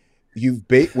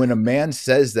when a man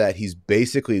says that, he's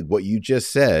basically what you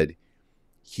just said.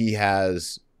 He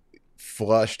has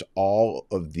flushed all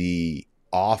of the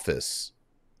office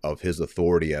of his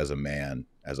authority as a man,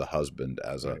 as a husband,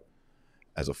 as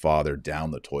a father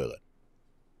down the toilet.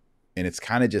 And it's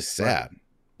kind of just sad,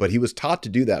 but he was taught to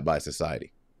do that by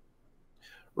society.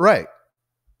 Right.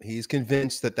 He's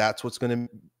convinced that that's what's going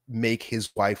to make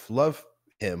his wife love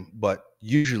him, but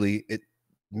usually it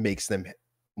makes them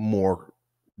more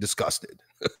disgusted.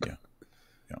 Yeah.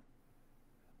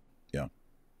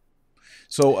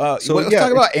 So let's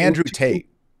talk about Andrew Tate.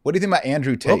 What do you think about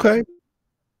Andrew Tate? Okay.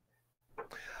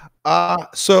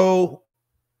 So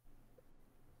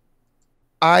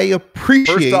I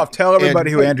appreciate. First off, tell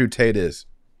everybody who Andrew Tate is.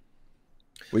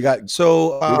 We got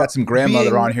some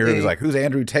grandmother on here who's like, who's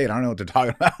Andrew Tate? I don't know what they're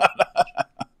talking about.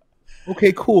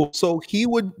 Okay, cool. So he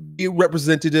would be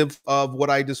representative of what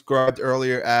I described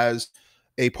earlier as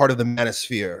a part of the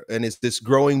manosphere. And it's this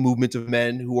growing movement of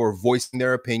men who are voicing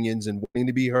their opinions and wanting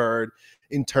to be heard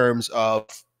in terms of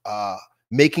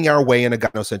making our way in a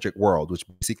gynocentric world, which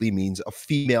basically means a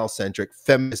female-centric,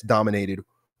 feminist-dominated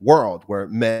world where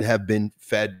men have been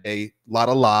fed a lot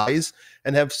of lies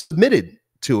and have submitted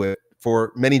to it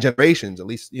for many generations, at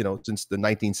least, since the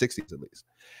 1960s, at least.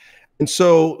 And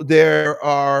so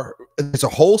it's a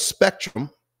whole spectrum,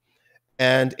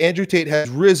 and Andrew Tate has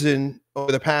risen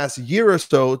over the past year or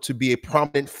so to be a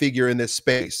prominent figure in this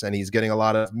space, and he's getting a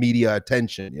lot of media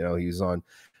attention. He was on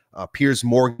Piers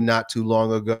Morgan not too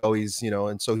long ago.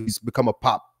 And so he's become a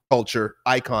pop culture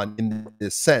icon in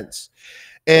this sense.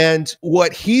 And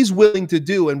what he's willing to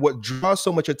do and what draws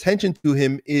so much attention to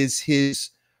him is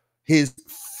his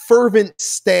fervent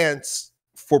stance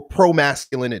for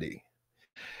pro-masculinity.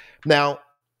 Now,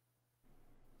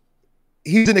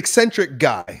 he's an eccentric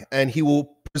guy, and he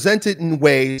will present it in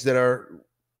ways that are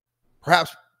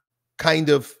perhaps kind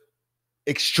of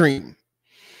extreme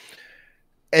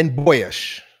and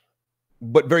boyish,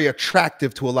 but very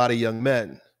attractive to a lot of young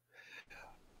men.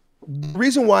 The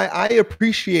reason why I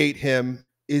appreciate him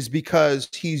is because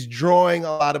he's drawing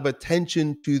a lot of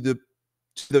attention to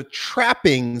the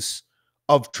trappings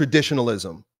of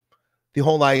traditionalism. The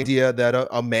whole idea that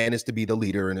a man is to be the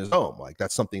leader in his home. Like,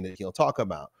 that's something that he'll talk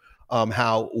about.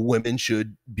 How women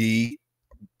should be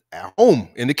at home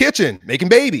in the kitchen making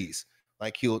babies.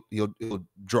 Like, he'll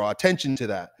draw attention to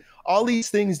that. All these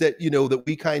things that that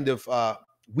we kind of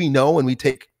we know and we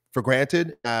take for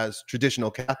granted as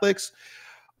traditional Catholics.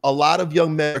 A lot of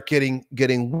young men are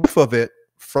getting whiff of it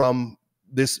from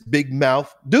this big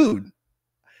mouth dude.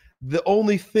 The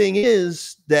only thing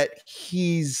is that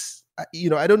he's,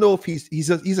 I don't know if he's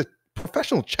a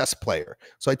professional chess player.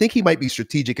 So I think he might be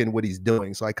strategic in what he's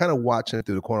doing. So I kind of watch him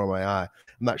through the corner of my eye.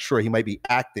 I'm not sure. He might be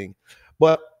acting,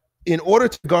 but in order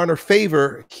to garner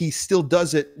favor, he still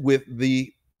does it with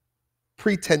the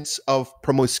pretense of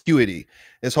promiscuity.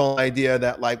 This whole idea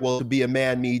that like, well, to be a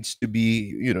man needs to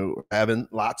be, having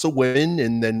lots of women,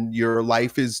 and then your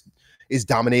life is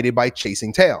dominated by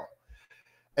chasing tail.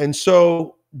 And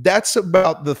so that's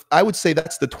about I would say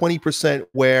that's the 20%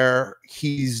 where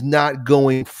he's not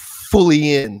going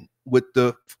fully in with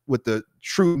the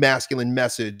true masculine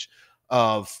message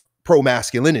of pro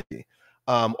masculinity.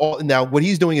 Now what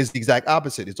he's doing is the exact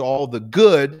opposite. It's all the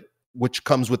good, which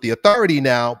comes with the authority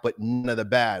now, but none of the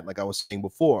bad, like I was saying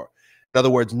before. In other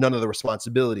words, none of the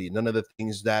responsibility, none of the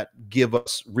things that give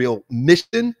us real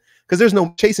mission, because there's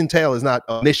no chasing tail is not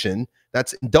a mission.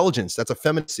 That's indulgence. That's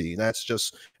effeminacy.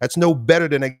 That's no better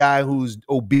than a guy who's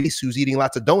obese, who's eating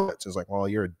lots of donuts. It's like, well,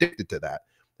 you're addicted to that.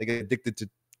 They get addicted to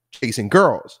chasing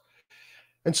girls.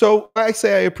 And so I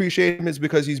say I appreciate him is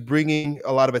because he's bringing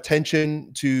a lot of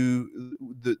attention to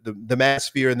the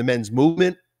manosphere and the men's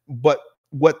movement. But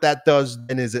what that does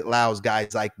then is it allows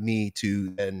guys like me to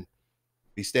then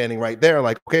be standing right there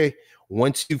like, okay,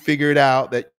 once you figure it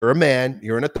out that you're a man,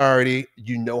 you're an authority,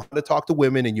 you know how to talk to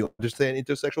women, and you understand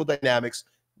intersexual dynamics,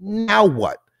 now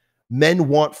what? Men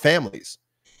want families.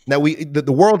 Now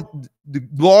the world, the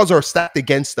laws are stacked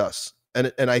against us.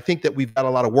 And I think that we've got a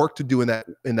lot of work to do in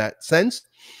that sense.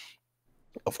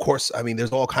 Of course, I mean,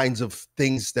 there's all kinds of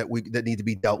things that need to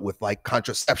be dealt with, like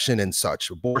contraception and such,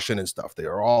 abortion and stuff. They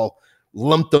are all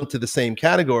lumped into the same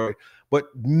category. But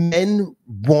men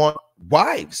want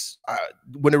wives.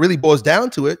 When it really boils down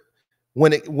to it,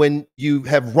 when you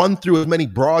have run through as many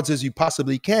broads as you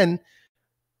possibly can,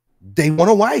 they want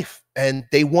a wife and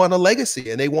they want a legacy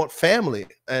and they want family.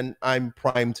 And I'm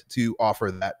primed to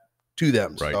offer that to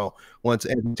them. Right. So once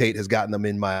Andrew Tate has gotten them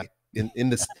in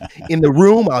the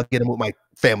room, I'll get them with my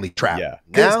family trap. Yeah,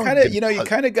 now, it's kind of you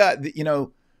kind of got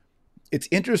it's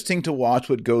interesting to watch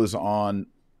what goes on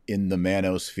in the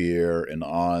manosphere and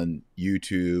on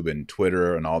YouTube and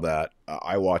Twitter and all that.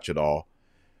 I watch it all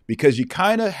because you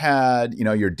kind of had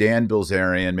your Dan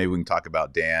Bilzerian. Maybe we can talk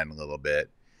about Dan a little bit,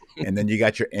 and then you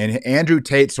got your Andrew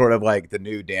Tate, sort of like the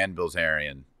new Dan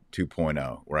Bilzerian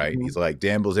 2.0, right? Mm-hmm. He's like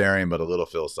Dan Bilzerian, but a little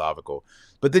philosophical.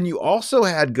 But then you also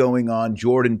had going on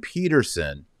Jordan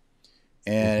Peterson,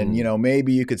 and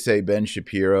maybe you could say Ben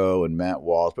Shapiro and Matt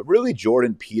Walsh, but really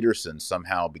Jordan Peterson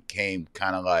somehow became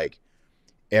kind of like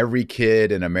every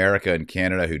kid in America and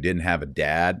Canada who didn't have a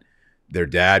dad. Their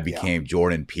dad became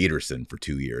Jordan Peterson for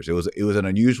 2 years. It was an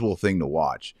unusual thing to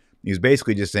watch. He was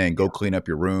basically just saying, go clean up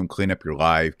your room, clean up your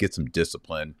life, get some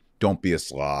discipline, don't be a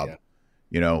slob,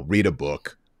 read a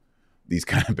book. These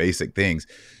kind of basic things.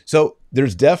 So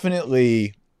there's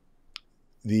definitely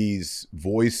these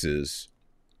voices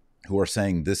who are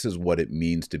saying this is what it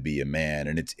means to be a man.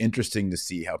 And it's interesting to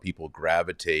see how people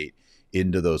gravitate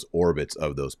into those orbits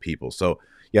of those people. So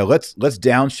yeah, let's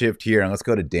downshift here and let's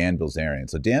go to Dan Bilzerian.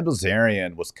 So Dan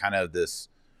Bilzerian was kind of this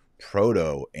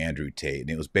proto Andrew Tate. And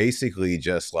it was basically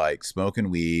just like smoking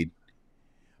weed,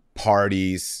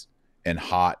 parties, and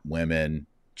hot women,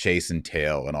 chasing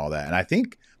tail and all that. And I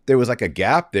think there was like a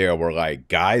gap there where like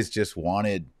guys just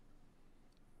wanted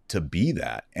to be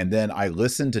that. And then I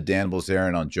listened to Dan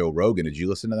Bilzerian on Joe Rogan. Did you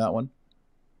listen to that one?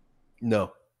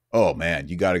 No. Oh man,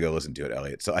 you got to go listen to it,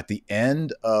 Elliot. So at the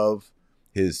end of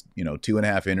his,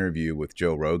 2.5 interview with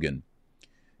Joe Rogan,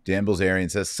 Dan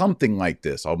Bilzerian says something like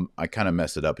this. I kind of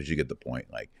mess it up, as you get the point.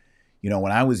 Like,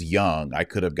 when I was young, I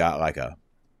could have got like a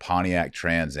Pontiac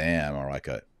Trans Am or like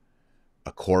a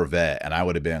Corvette, and I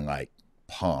would have been like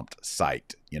pumped,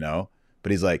 psyched,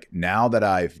 But he's like, now that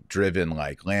I've driven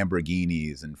like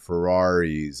Lamborghinis and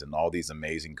Ferraris and all these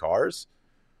amazing cars,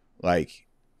 like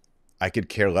I could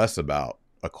care less about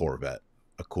a Corvette,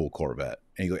 a cool Corvette.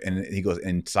 And he goes,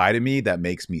 inside of me, that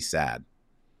makes me sad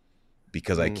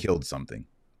because I killed something.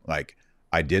 Like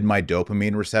I did my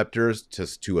dopamine receptors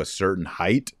to a certain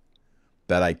height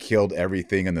that I killed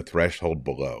everything in the threshold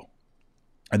below.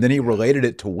 And then he related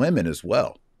it to women as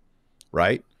well,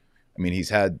 right? I mean, he's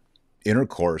had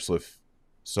intercourse with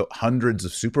hundreds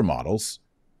of supermodels,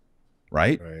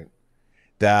 right?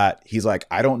 That he's like,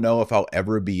 I don't know if I'll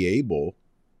ever be able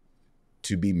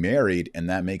to be married, and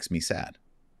that makes me sad.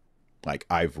 Like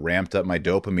I've ramped up my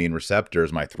dopamine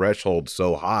receptors, my threshold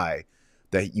so high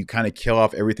that you kind of kill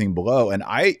off everything below. And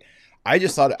I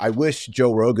just thought, I wish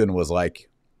Joe Rogan was like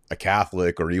a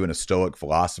Catholic or even a Stoic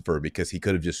philosopher, because he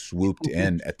could have just swooped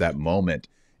in at that moment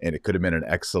and it could have been an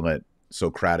excellent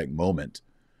Socratic moment.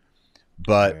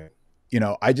 But,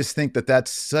 I just think that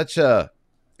that's such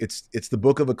it's the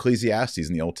book of Ecclesiastes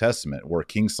in the Old Testament, where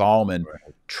King Solomon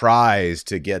tries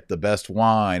to get the best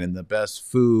wine and the best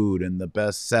food and the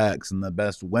best sex and the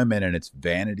best women, and it's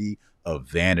vanity of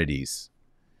vanities.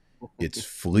 It's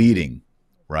fleeting,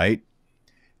 right?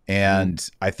 And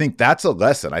I think that's a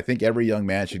lesson. I think every young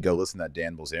man should go listen to that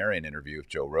Dan Bilzerian interview with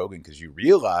Joe Rogan, because you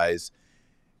realize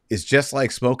it's just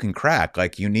like smoking crack.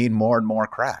 Like, you need more and more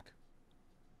crack.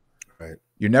 Right.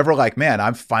 You're never like, man,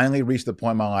 I've finally reached the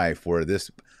point in my life where this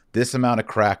amount of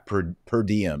crack per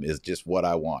diem is just what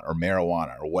I want, or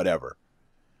marijuana, or whatever.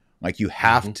 Like, you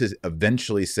have to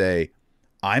eventually say,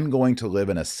 I'm going to live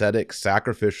an ascetic,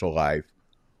 sacrificial life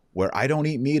where I don't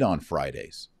eat meat on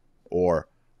Fridays, or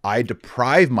I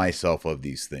deprive myself of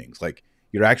these things. Like,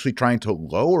 you're actually trying to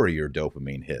lower your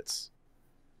dopamine hits.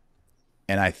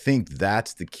 And I think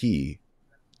that's the key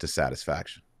to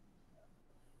satisfaction.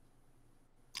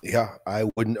 Yeah, I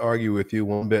wouldn't argue with you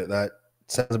one bit. That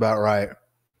sounds about right.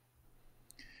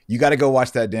 You got to go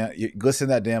watch that. Listen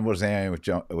to that Dan Bilzerian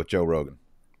with Joe Rogan.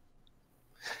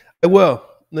 I will.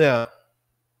 Yeah.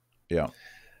 Yeah.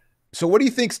 So what do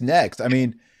you think's next? I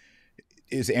mean,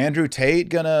 is Andrew Tate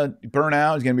going to burn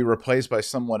out? Is going to be replaced by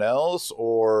someone else?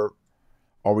 Or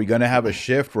are we going to have a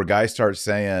shift where guys start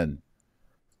saying,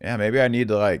 yeah, maybe I need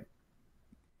to like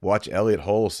watch Elliot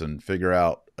Hulse and figure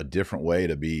out a different way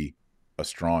to be a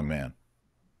strong man?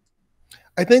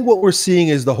 I think what we're seeing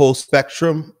is the whole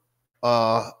spectrum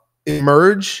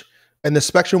emerge, and the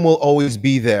spectrum will always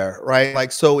be there, right?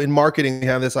 Like, so in marketing, you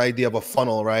have this idea of a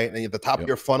funnel, right? And at the top of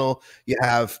your funnel, you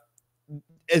have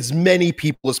as many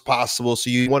people as possible. So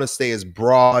you want to stay as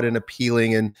broad and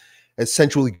appealing and as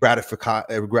sensually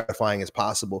gratifying as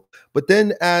possible. But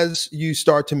then as you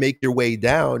start to make your way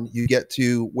down, you get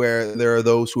to where there are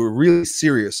those who are really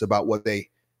serious about what they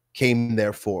came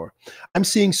there for. I'm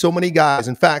seeing so many guys.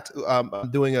 In fact, I'm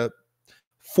doing a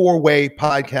 4-way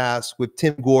podcast with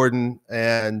Tim Gordon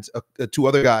and 2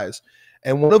 other guys.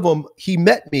 And one of them, he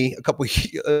met me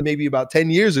maybe about 10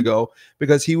 years ago,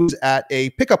 because he was at a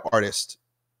pickup artist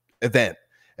event.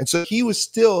 And so he was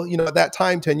still, at that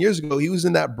time, 10 years ago, he was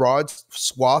in that broad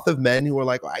swath of men who were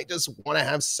like, I just want to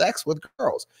have sex with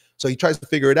girls. So he tries to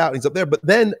figure it out. And he's up there. But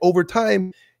then over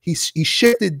time, he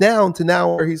shifted down to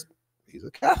now where he's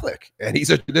a Catholic, and he's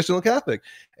a traditional Catholic,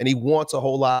 and he wants a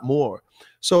whole lot more.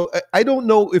 So I don't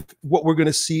know if what we're going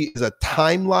to see is a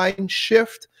timeline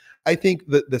shift. I think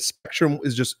that the spectrum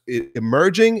is just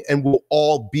emerging, and we'll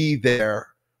all be there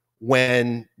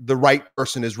when the right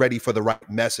person is ready for the right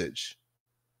message.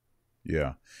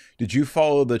 Yeah. Did you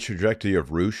follow the trajectory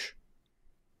of Roosh?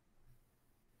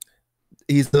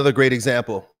 He's another great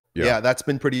example. Yeah, that's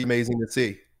been pretty amazing to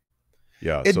see.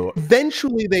 Yeah. So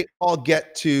eventually they all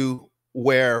get to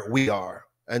where we are.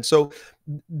 And so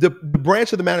the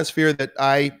branch of the manosphere that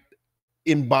I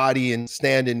embody and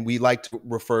stand in, we like to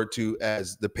refer to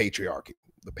as the patriarchy,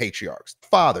 the patriarchs,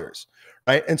 fathers,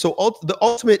 right? And so the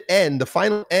ultimate end, the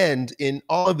final end in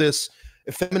all of this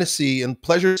effeminacy and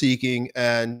pleasure seeking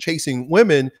and chasing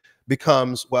women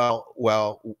becomes, well,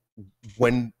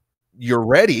 when you're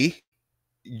ready,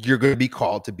 you're going to be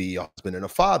called to be a husband and a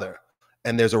father.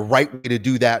 And there's a right way to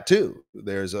do that too.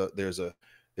 There's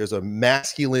a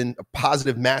masculine, a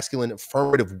positive masculine,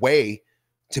 affirmative way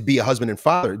to be a husband and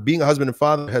father. Being a husband and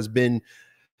father has been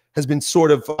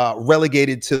sort of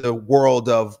relegated to the world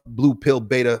of blue pill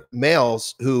beta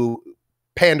males who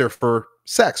pander for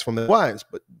sex from their wives,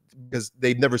 but because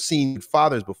they've never seen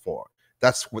fathers before.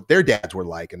 That's what their dads were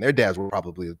like, and their dads were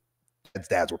probably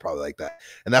like that.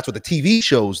 And that's what the TV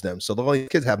shows them. So the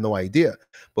kids have no idea.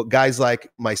 But guys like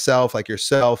myself, like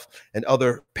yourself, and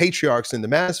other patriarchs in the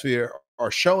manosphere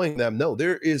are showing them, no,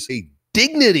 there is a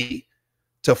dignity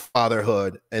to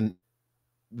fatherhood, and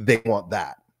they want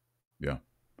that. Yeah.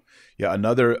 Yeah.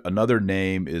 Another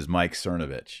name is Mike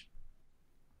Cernovich.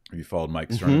 Have you followed Mike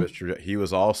Cernovich? He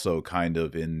was also kind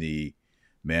of in the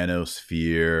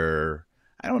manosphere.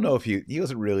 I don't know if he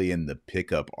wasn't really in the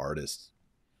pickup artist.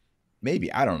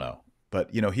 Maybe, I don't know. But,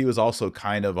 he was also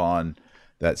kind of on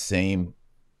that same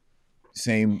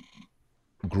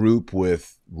group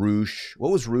with Roosh.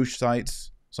 What was Roosh sites?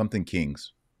 Something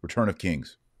Kings. Return of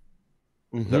Kings.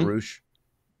 Is that Roosh?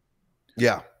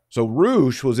 Yeah. So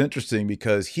Roosh was interesting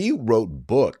because he wrote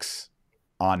books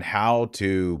on how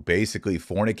to basically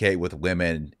fornicate with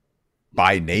women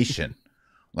by nation.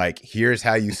 Like, here's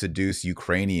how you seduce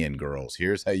Ukrainian girls.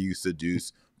 Here's how you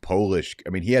seduce Polish. I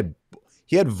mean, he had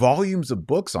volumes of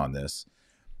books on this.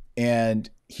 And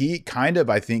he kind of,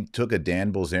 I think, took a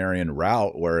Dan Bilzerian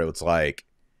route where it was like,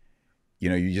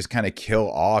 you just kind of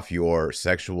kill off your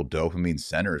sexual dopamine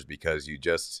centers, because you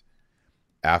just,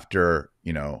 after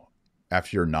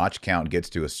your notch count gets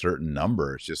to a certain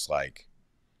number, it's just like,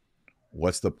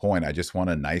 what's the point? I just want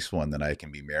a nice one that I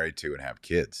can be married to and have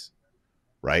kids.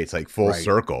 Right? It's like full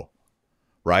circle.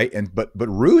 Right? And but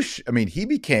Roosh, I mean, he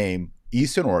became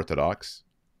Eastern Orthodox.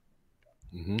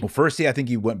 Mhm. Well, first, I think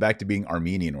he went back to being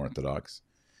Armenian Orthodox,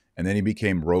 and then he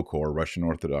became ROKOR, Russian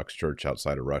Orthodox Church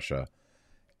outside of Russia.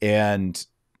 And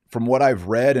from what I've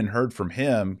read and heard from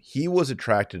him, he was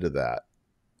attracted to that.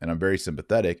 And I'm very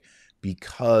sympathetic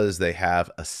because they have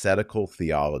ascetical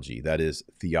theology. That is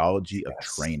theology of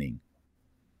Yes. training,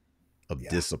 of Yeah.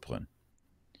 discipline.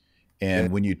 And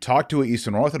Yeah. when you talk to an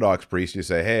Eastern Orthodox priest, you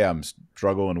say, hey, I'm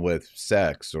struggling with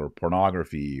sex or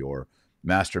pornography or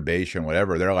masturbation,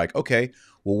 whatever. They're like, okay,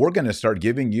 well, we're going to start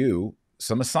giving you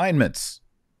some assignments.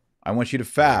 I want you to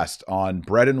fast on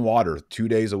bread and water 2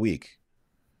 days a week.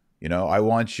 You know, I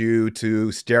want you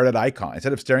to stare at an icon.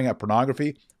 Instead of staring at pornography,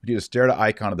 I want you to stare at an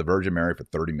icon of the Virgin Mary for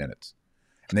 30 minutes.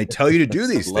 And they tell you to do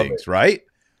these Love things, it. right?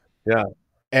 Yeah.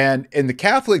 And in the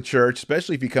Catholic Church,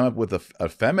 especially if you come up with a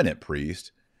effeminate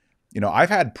priest, you know, I've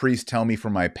had priests tell me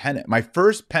for my penance, my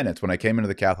first penance when I came into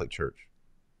the Catholic Church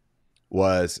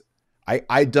was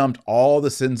I dumped all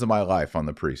the sins of my life on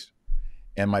the priest.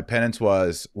 And my penance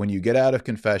was, when you get out of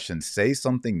confession, say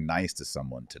something nice to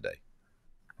someone today.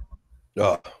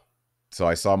 Oh, So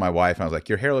I saw my wife and I was like,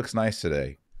 your hair looks nice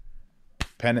today.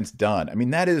 Penance done. I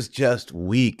mean, that is just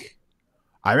weak.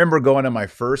 I remember going to my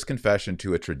first confession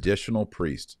to a traditional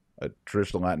priest, a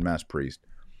traditional Latin Mass priest,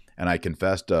 and I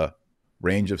confessed a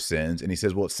range of sins. And he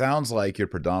says, well, it sounds like your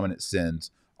predominant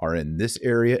sins are in this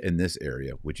area and this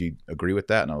area. Would you agree with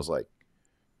that? And I was like,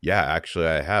 yeah, actually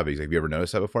I have. He's like, have you ever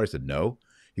noticed that before? I said, no.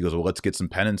 He goes, well, let's get some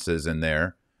penances in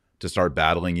there to start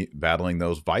battling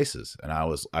those vices. And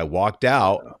I walked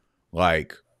out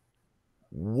like,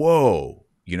 whoa,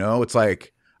 you know, it's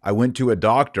like I went to a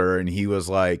doctor and he was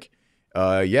like,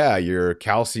 yeah, your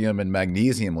calcium and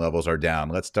magnesium levels are down.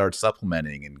 Let's start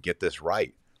supplementing and get this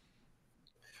right.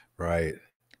 right.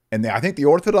 And I think the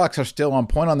Orthodox are still on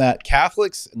point on that.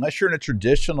 Catholics, unless you're in a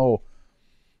traditional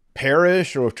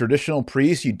parish or a traditional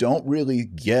priest, you don't really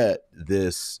get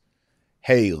this,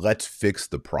 hey, let's fix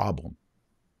the problem.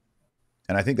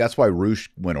 And I think that's why Roosh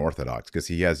went Orthodox, because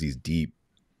he has these deep,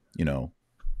 you know,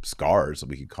 scars,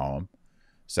 we could call them.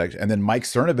 And then Mike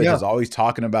Cernovich is always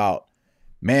talking about,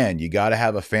 man, you got to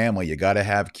have a family. You got to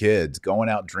have kids. Going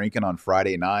out drinking on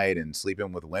Friday night and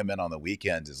sleeping with women on the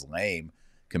weekends is lame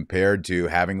compared to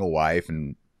having a wife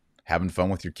and having fun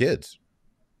with your kids.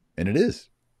 And it is.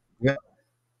 Yeah.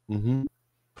 Mm-hmm.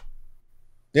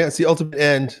 Yeah, it's the ultimate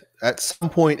end. At some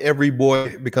point, every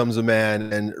boy becomes a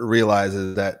man and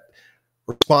realizes that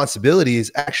responsibility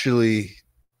is actually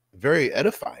very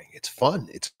edifying. It's fun.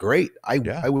 It's great. I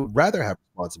would rather have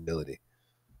responsibility.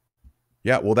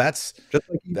 Yeah, well, that's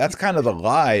kind of the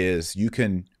lie is you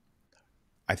can,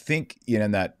 I think, you know,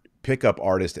 in that pickup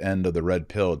artist end of the red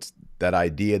pill, it's that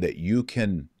idea that you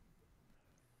can,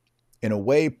 in a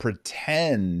way,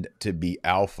 pretend to be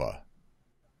alpha.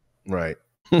 Right.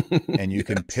 And you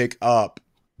can pick up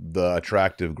the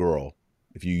attractive girl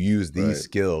if you use these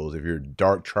skills, if you're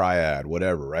dark triad,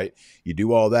 whatever, right? You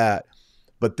do all that.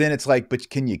 But then it's like, but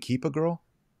can you keep a girl?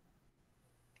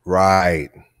 Right.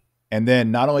 And then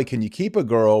not only can you keep a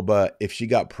girl, but if she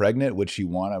got pregnant, would she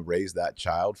want to raise that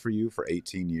child for you for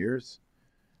 18 years?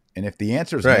 And if the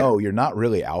answer is no, you're not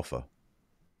really alpha.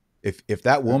 If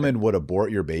that woman would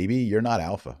abort your baby, you're not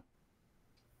alpha.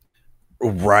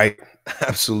 Right.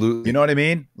 Absolutely. You know what I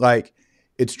mean? Like,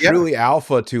 it's truly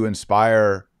alpha to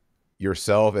inspire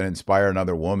yourself and inspire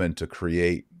another woman to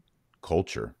create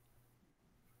culture.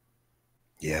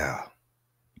 Yeah.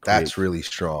 That's really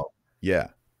strong. Yeah.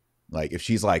 Like, if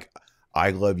she's like, I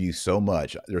love you so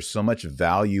much, there's so much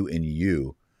value in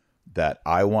you that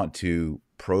I want to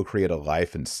procreate a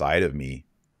life inside of me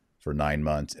for 9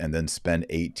 months and then spend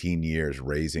 18 years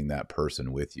raising that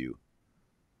person with you.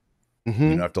 Mm-hmm. You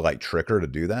don't have to like trick her to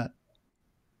do that.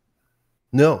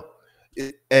 No.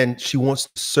 And she wants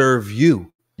to serve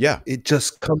you. Yeah. It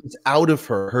just comes out of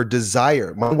her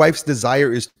desire. My wife's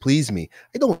desire is to please me.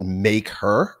 I don't make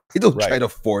her. I don't try to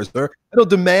force her. I don't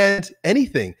demand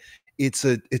anything. It's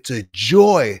a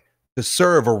joy to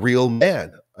serve a real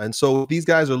man. And so these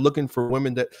guys are looking for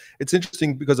women that, it's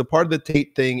interesting because a part of the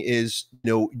Tate thing is,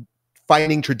 you know,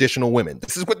 finding traditional women.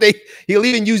 This is what he'll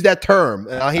even use that term.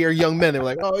 And I hear young men, they're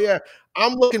like, oh yeah,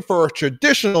 I'm looking for a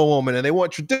traditional woman, and they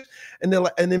want tradition. And they're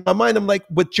like, and in my mind, I'm like,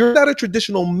 but you're not a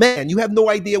traditional man. You have no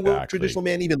idea what a traditional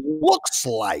man even looks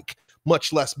like,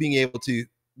 much less being able to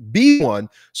be one.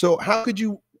 So how could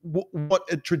you want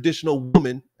a traditional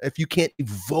woman if you can't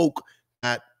evoke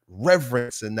that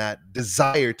reverence and that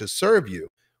desire to serve you?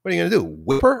 What are you going to do?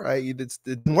 Whip her? It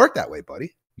didn't work that way,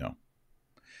 buddy. No.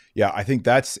 Yeah, I think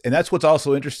that's what's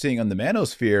also interesting on the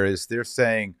manosphere is they're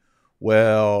saying,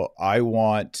 well, I don't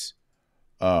want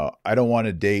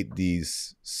to date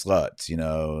these sluts, you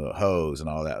know, hoes and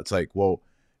all that. It's like, well,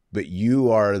 but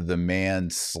you are the man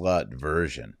slut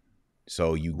version.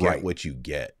 So you get Right. what you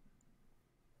get.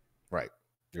 Right.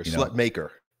 You're a You know? slut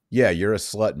maker. Yeah, you're a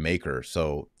slut maker.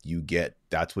 So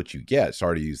that's what you get.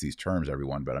 Sorry to use these terms,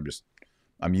 everyone, but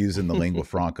I'm using the lingua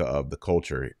franca of the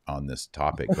culture on this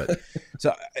topic. But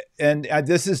so, and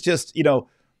this is just,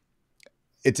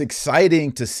 it's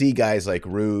exciting to see guys like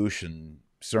Roosh and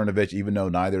Cernovich, even though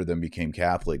neither of them became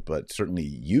Catholic, but certainly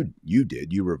you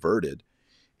reverted,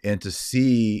 and to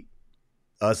see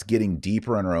us getting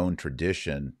deeper in our own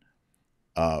tradition,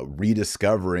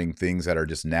 rediscovering things that are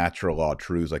just natural law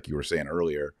truths, like you were saying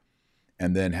earlier,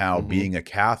 and then how being a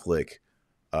Catholic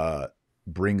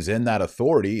brings in that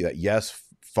authority that, yes,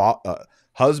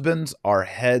 husbands are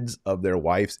heads of their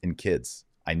wives and kids.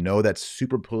 I know that's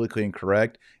super politically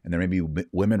incorrect, and there may be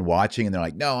women watching and they're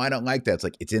like, no, I don't like that. It's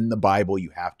like, it's in the Bible.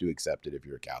 You have to accept it if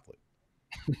you're a Catholic.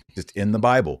 Just in the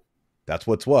Bible. That's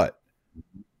what's what.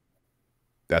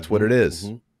 That's what it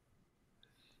is.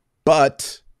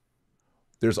 But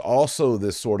there's also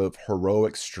this sort of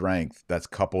heroic strength that's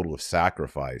coupled with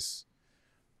sacrifice.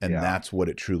 And that's what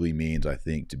it truly means, I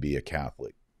think, to be a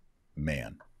Catholic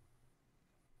man.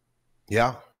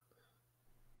 Yeah.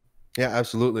 Yeah,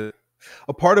 absolutely.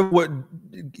 A part of what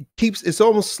keeps, it's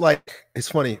almost like, it's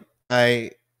funny.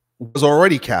 I was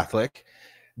already Catholic.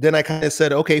 Then I kind of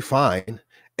said, okay, fine.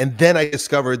 And then I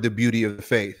discovered the beauty of the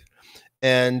faith.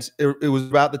 And it was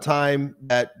about the time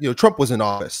that, Trump was in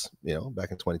office, back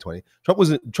in 2020,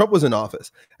 Trump was in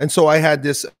office. And so I had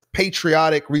this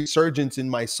patriotic resurgence in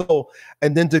my soul.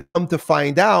 And then to come to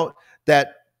find out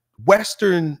that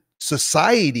Western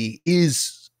society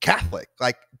is Catholic,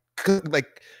 like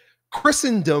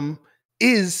Christendom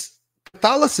is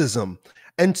Catholicism.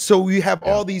 And so you have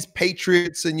all these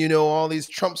patriots and, all these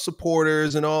Trump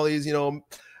supporters and all these,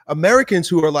 Americans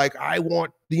who are like, I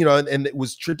want, and it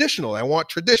was traditional. I want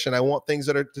tradition. I want things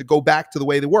that are to go back to the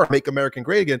way they were, make America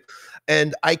great again.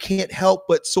 And I can't help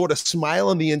but sort of smile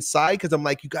on the inside because I'm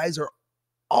like, you guys are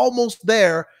almost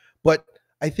there. But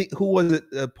I think, who was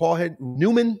it? Paul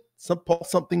Newman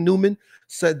Newman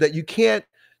said that you can't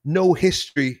know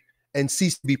history and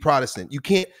cease to be Protestant. You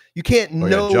can't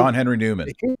know. Yeah, John Henry Newman.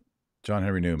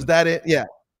 Is that it? Yeah.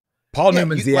 Paul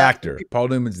Newman's the actor. Paul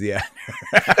Newman's the actor.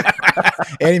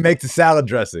 And he makes the salad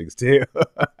dressings too.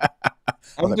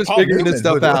 I'm just figuring this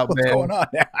stuff out, what's man. Going on?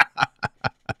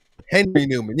 Henry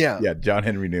Newman, yeah. Yeah, John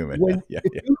Henry Newman. If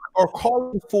you are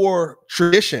calling for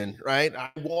tradition, right? I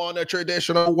want a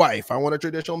traditional wife. I want a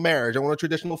traditional marriage. I want a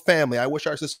traditional family. I wish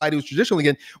our society was traditional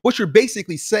again. What you're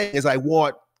basically saying is I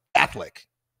want Catholic.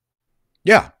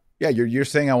 Yeah. Yeah, you're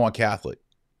saying I want Catholic.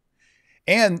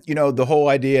 And, the whole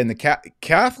idea, and the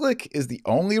Catholic is the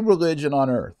only religion on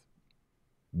earth,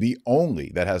 the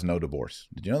only that has no divorce.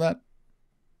 Did you know that?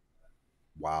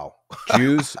 Wow.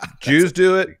 Jews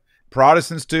do it.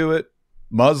 Protestants do it.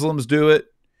 Muslims do it.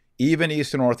 Even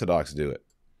Eastern Orthodox do it.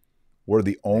 We're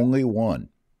the only one.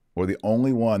 We're the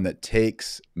only one that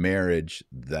takes marriage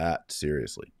that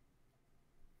seriously.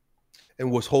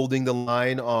 And was holding the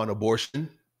line on abortion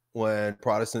when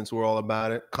Protestants were all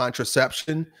about it.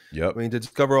 Contraception. Yep. I mean, to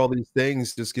discover all these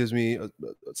things just gives me a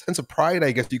sense of pride,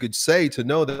 I guess you could say, to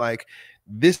know that like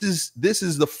this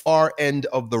is the far end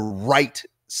of the right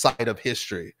side of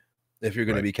history if you're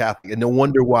going to be Catholic. And no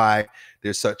wonder why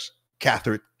there's such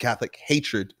Catholic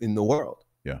hatred in the world.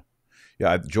 Yeah.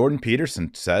 Yeah. Jordan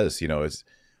Peterson says,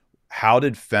 how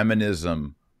did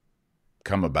feminism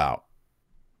come about?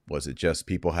 Was it just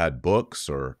people had books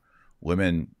or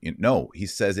women? No, he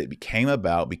says it came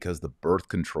about because the birth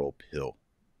control pill.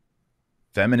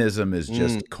 Feminism is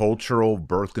just cultural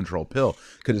birth control pill.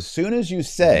 Because as soon as you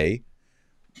say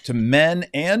to men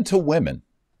and to women,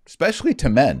 especially to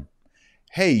men,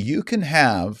 hey, you can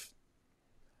have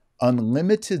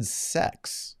unlimited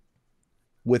sex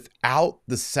without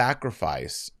the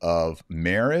sacrifice of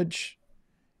marriage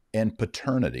and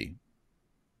paternity.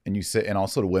 And you say, and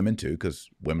also to women too, because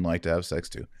women like to have sex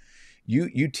too.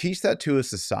 You teach that to a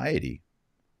society.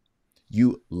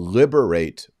 You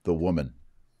liberate the woman.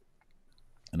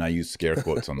 And I use scare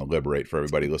quotes on the liberate for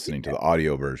everybody listening to the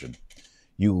audio version.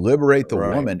 You liberate the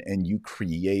woman and you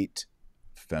create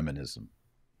feminism.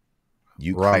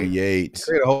 You create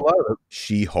a whole lot of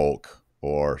She-Hulk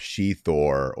or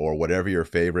She-Thor or whatever your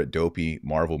favorite dopey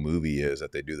Marvel movie is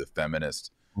that they do the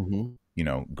feminist,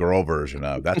 girl version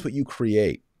of. That's what you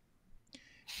create.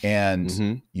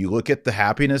 And you look at the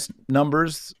happiness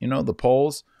numbers, the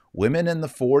polls, women in the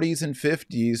 40s and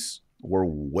 50s were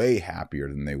way happier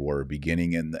than they were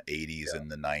beginning in the 80s and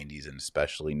the 90s, and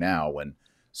especially now when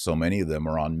so many of them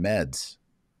are on meds.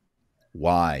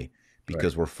 Why?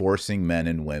 Because we're forcing men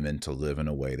and women to live in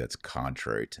a way that's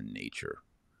contrary to nature.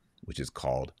 which is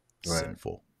called Right.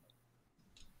 sinful.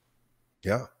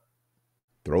 Yeah.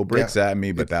 Throw bricks at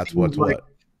me, but It that's seems what's like- what.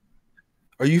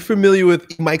 Are you familiar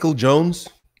with Michael Jones?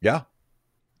 Yeah.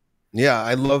 Yeah,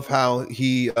 I love how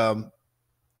he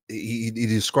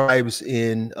describes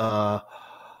in the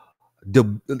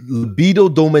Libido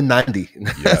Dominandi.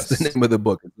 That's the Yes. name of the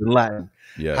book in Latin.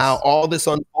 Yes. How all this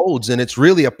unfolds, and it's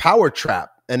really a power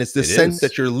trap, and it's the It sense is.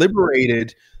 that you're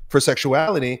liberated for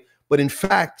sexuality, but in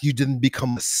fact you didn't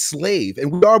become a slave,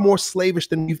 and we are more slavish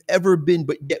than we've ever been,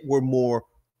 but yet we're more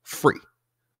free.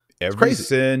 Every crazy.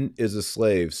 sin is a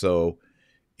slave. So,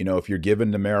 if you're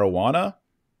given to marijuana,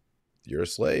 you're a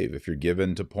slave. If you're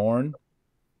given to porn,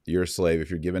 you're a slave. If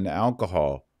you're given to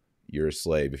alcohol, you're a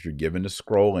slave. If you're given to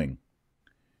scrolling,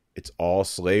 it's all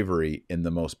slavery. And the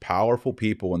most powerful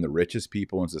people and the richest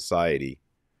people in society.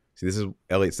 See,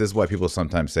 Elliot, this is why people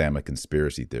sometimes say I'm a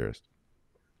conspiracy theorist.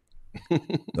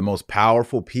 The most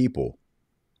powerful people,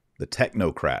 the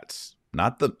technocrats,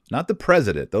 not the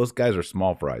president. Those guys are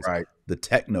small fries. Right. The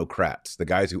technocrats, the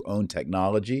guys who own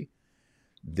technology,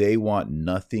 they want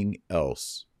nothing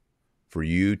else for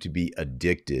you to be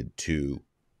addicted to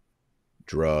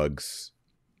drugs,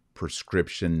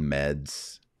 prescription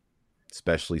meds,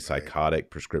 especially psychotic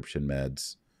prescription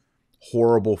meds,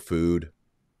 horrible food,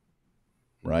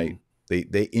 right?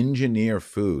 They engineer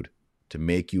food to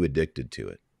make you addicted to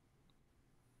it.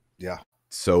 Yeah.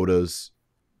 Sodas,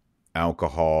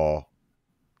 alcohol,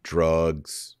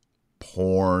 drugs,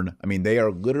 porn. I mean, they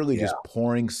are literally just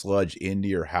pouring sludge into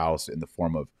your house in the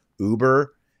form of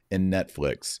Uber and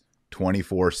Netflix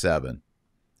 24/7.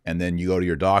 And then you go to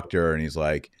your doctor and he's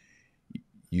like,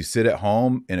 you sit at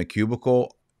home in a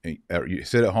cubicle, and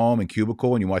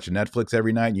you watch Netflix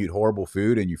every night and you eat horrible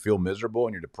food and you feel miserable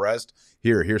and you're depressed.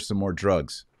 Here's some more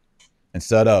drugs.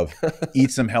 Instead of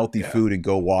eat some healthy food and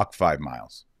go walk 5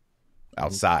 miles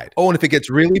outside. Oh, and if it gets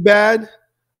really bad,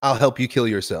 I'll help you kill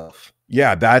yourself.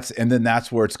 Yeah,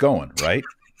 that's where it's going, right?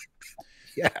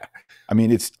 Yeah. I mean,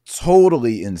 it's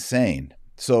totally insane.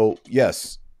 So,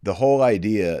 yes, the whole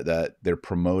idea that they're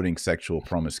promoting sexual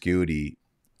promiscuity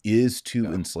is to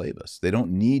enslave us. They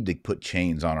don't need to put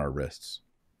chains on our wrists.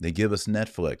 They give us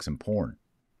Netflix and porn.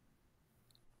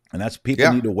 And that's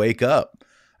people need to wake up.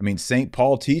 I mean, St.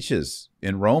 Paul teaches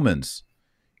in Romans,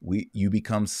 you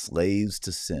become slaves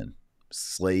to sin,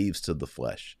 slaves to the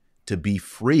flesh. To be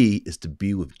free is to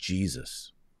be with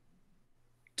Jesus,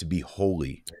 to be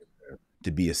holy,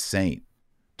 to be a saint,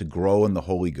 to grow in the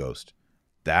Holy Ghost.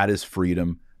 That is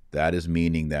freedom. That is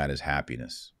meaning. That is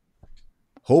happiness.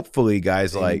 Hopefully,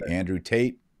 guys like Andrew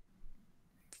Tate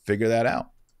figure that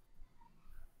out.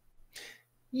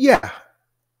 Yeah,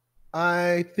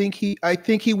 I think he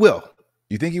will.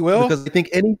 You think he will? Because I think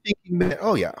anything he meant.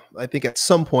 Oh yeah, I think at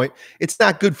some point it's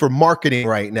not good for marketing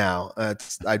right now.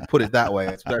 I'd put it that way,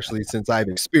 especially since I've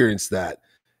experienced that.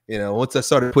 Once I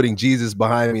started putting Jesus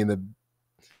behind me in the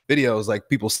videos, like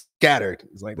people scattered.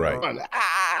 It's like, right.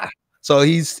 So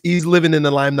he's living in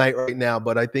the limelight right now.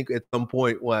 But I think at some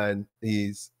point when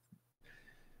he's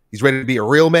ready to be a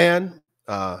real man,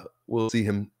 we'll see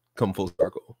him come full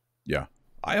circle. Yeah,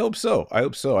 I hope so.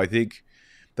 I think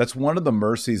that's one of the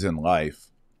mercies in life,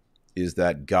 is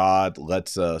that God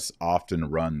lets us often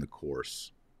run the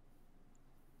course.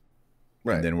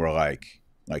 Right. And then we're like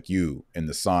you in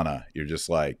the sauna, you're just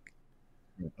like,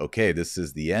 okay, this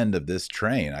is the end of this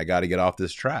train. I got to get off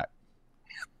this track.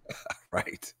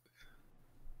 Right.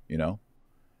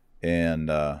 And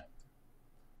not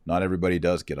everybody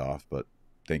does get off, but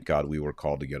thank God we were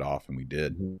called to get off, and we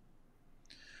did. Mm-hmm.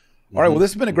 All right. Well,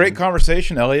 this has been a great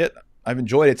conversation, Elliot. I've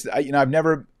enjoyed it. I've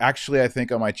never actually, I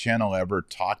think on my channel, ever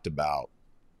talked about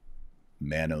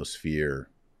manosphere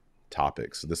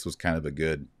topics. So this was kind of a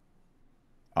good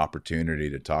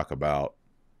opportunity to talk about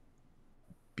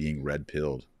being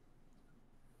red-pilled.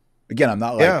 Again, I'm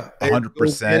not like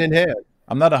 100%.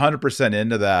 I'm not 100%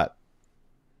 into that,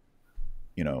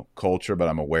 culture, but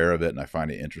I'm aware of it and I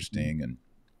find it interesting. And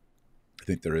I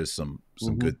think there is some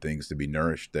good things to be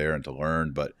nourished there and to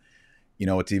learn. But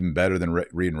what's even better than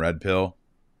reading Red Pill?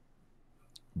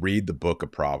 Read the book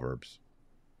of Proverbs.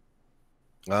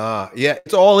 Yeah,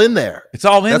 it's all in there. It's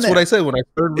all in there. That's what I said when I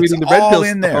started reading the Red Pill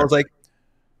stuff. I was like,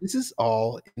 this is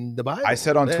all in the Bible. I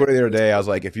said on Twitter the other day, I was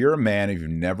like, if you're a man and you've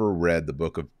never read the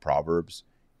book of Proverbs,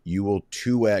 you will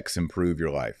 2x improve your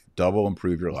life, double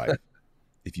improve your life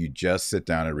if you just sit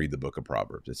down and read the book of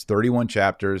Proverbs. It's 31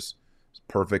 chapters. It's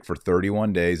perfect for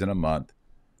 31 days in a month.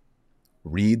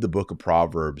 Read the book of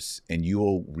Proverbs and you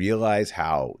will realize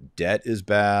how debt is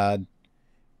bad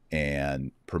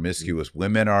and promiscuous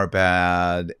women are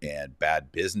bad and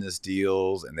bad business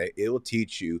deals. And it will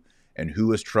teach you and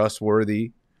who is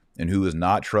trustworthy and who is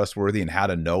not trustworthy and how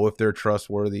to know if they're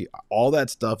trustworthy. All that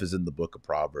stuff is in the book of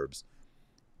Proverbs.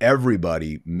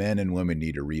 Everybody, men and women,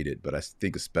 need to read it, but I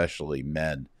think especially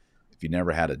men. If you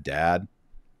never had a dad,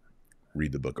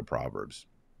 read the book of Proverbs.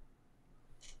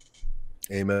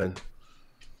 Amen.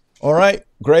 All right,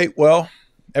 great. Well,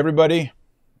 everybody,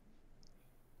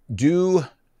 do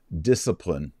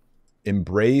discipline.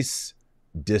 Embrace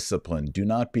discipline. Do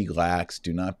not be lax.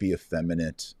 Do not be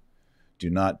effeminate. Do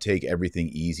not take everything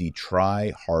easy.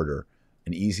 Try harder.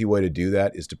 An easy way to do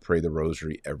that is to pray the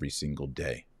rosary every single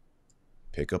day.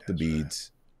 Pick up the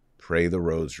beads. Right. Pray the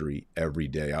rosary every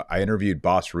day. I interviewed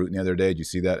Boss Rutan the other day. Did you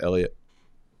see that, Elliot?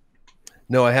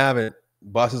 No, I haven't.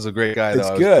 Boss is a great guy. It's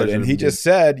good. And he just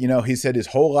said, he said his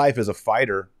whole life as a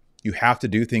fighter, you have to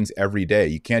do things every day.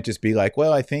 You can't just be like,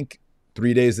 well, I think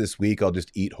 3 days this week I'll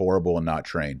just eat horrible and not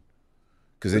train.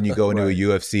 Because then you go into a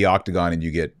UFC octagon and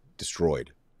you get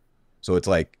destroyed. So it's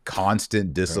like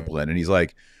constant discipline. Right. And he's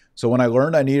like, so when I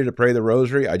learned I needed to pray the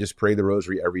rosary, I just pray the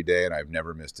rosary every day and I've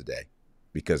never missed a day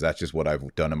because that's just what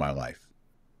I've done in my life.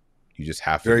 You just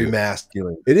have to. Very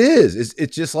masculine. It is.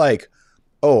 It's just like,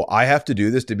 oh, I have to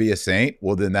do this to be a saint.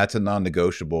 Well, then that's a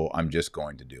non-negotiable. I'm just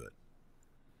going to do it.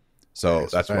 So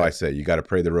that's why I say you got to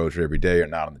pray the rosary every day. You're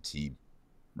not on the team,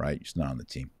 right? You're just not on the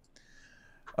team.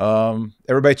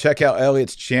 Everybody check out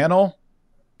Elliot's channel.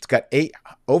 It's got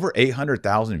over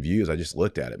 800,000 views. I just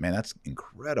looked at it, man. That's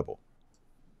incredible.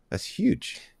 That's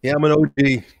huge. Yeah, I'm an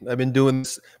OG. I've been doing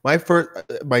this. My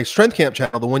Strength Camp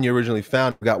channel, the one you originally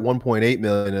found, got 1.8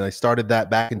 million, and I started that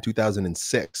back in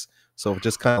 2006. So it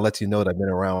just kind of lets you know that I've been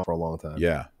around for a long time.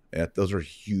 Yeah, those are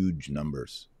huge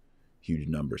numbers. Huge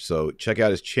numbers. So check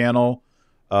out his channel.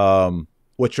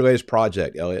 What's your latest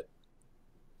project, Elliot?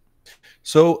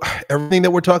 So everything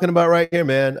that we're talking about right here,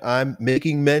 man, I'm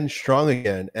making men strong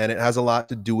again. And it has a lot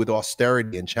to do with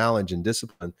austerity and challenge and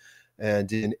discipline.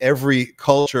 And in every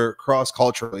culture,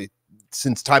 cross-culturally,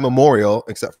 since time immemorial,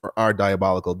 except for our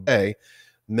diabolical day,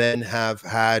 men have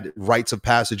had rites of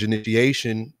passage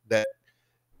initiation that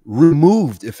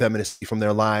removed effeminacy from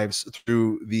their lives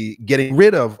through the getting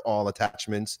rid of all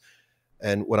attachments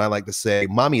and what I like to say,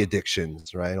 mommy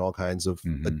addictions, right? All kinds of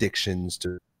addictions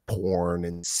to porn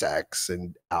and sex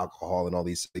and alcohol and all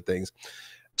these things.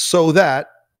 So that,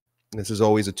 this is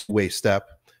always a two-way step,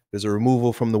 there's a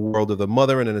removal from the world of the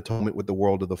mother and an atonement with the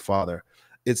world of the father.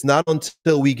 It's not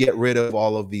until we get rid of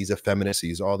all of these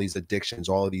effeminacies, all these addictions,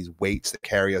 all of these weights that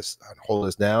carry us and hold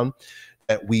us down,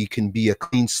 that we can be a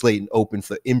clean slate and open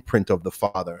for the imprint of the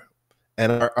Father.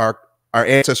 And our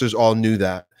ancestors all knew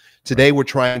that. Today we're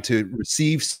trying to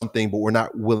receive something, but we're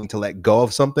not willing to let go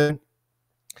of something.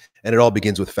 And it all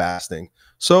begins with fasting.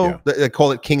 So they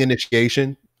call it King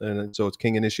Initiation. And so it's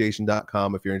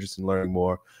kinginitiation.com if you're interested in learning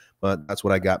more. But that's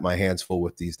what I got my hands full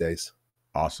with these days.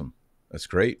 Awesome. That's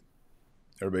great.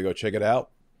 Everybody go check it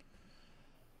out.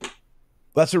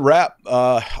 That's a wrap.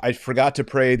 I forgot to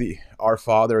pray the Our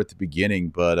Father at the beginning,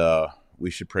 but we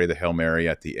should pray the Hail Mary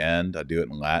at the end. I do it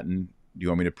in Latin. Do you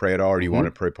want me to pray it all, or do you want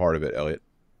to pray part of it, Elliot?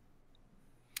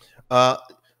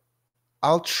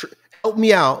 Help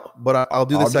me out, but I'll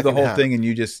do the second do the whole half. thing, and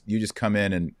you just come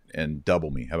in and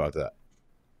double me. How about that?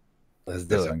 Let's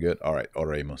do it. Sound good? All right.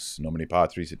 Oremus. Nomine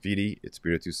Patris et Filii et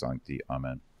Spiritus Sancti.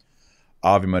 Amen.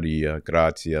 Ave Maria,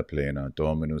 gratia plena,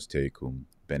 Dominus tecum.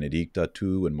 Benedicta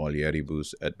tu in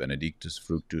mulieribus et benedictus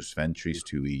fructus ventris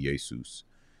tui, Iesus.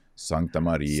 Sancta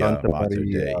Maria, Mater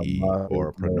Dei,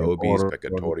 ora pro nobis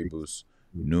peccatoribus,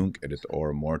 nunc et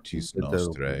hora mortis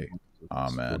nostrae.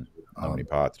 Amen. Nomine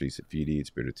Patris et Filii et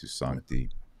Spiritus Sancti.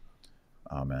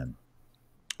 Amen.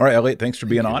 All right, Elliot, thanks for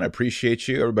being on. I appreciate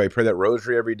you. Everybody pray that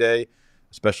rosary every day.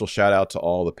 A special shout out to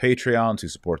all the Patreons who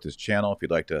support this channel. If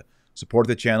you'd like to support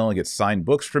the channel and get signed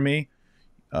books from me,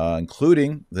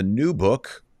 including the new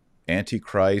book,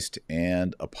 Antichrist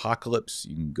and Apocalypse,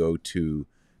 you can go to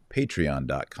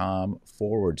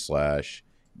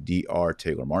patreon.com/Dr.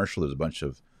 Taylor Marshall. There's a bunch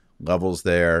of levels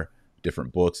there,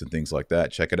 different books and things like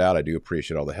that. Check it out. I do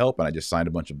appreciate all the help. And I just signed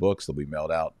a bunch of books. They'll be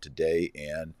mailed out today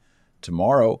and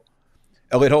tomorrow.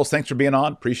 Elliot Holst, thanks for being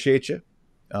on. Appreciate you.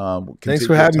 Thanks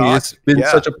for having me. It's been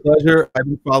such a pleasure. I've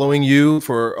been following you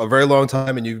for a very long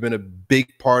time, and you've been a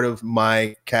big part of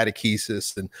my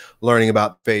catechesis and learning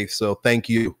about faith. So thank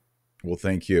you. Well,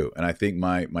 thank you. And I think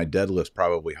my deadlift's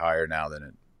probably higher now than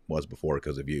it was before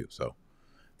because of you. So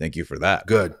thank you for that.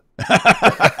 Good.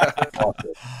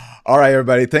 Awesome. All right,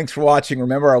 everybody. Thanks for watching.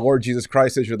 Remember, our Lord Jesus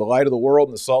Christ says you're the light of the world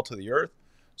and the salt of the earth.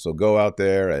 So go out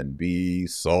there and be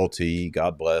salty.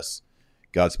 God bless.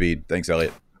 Godspeed. Thanks,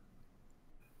 Elliot.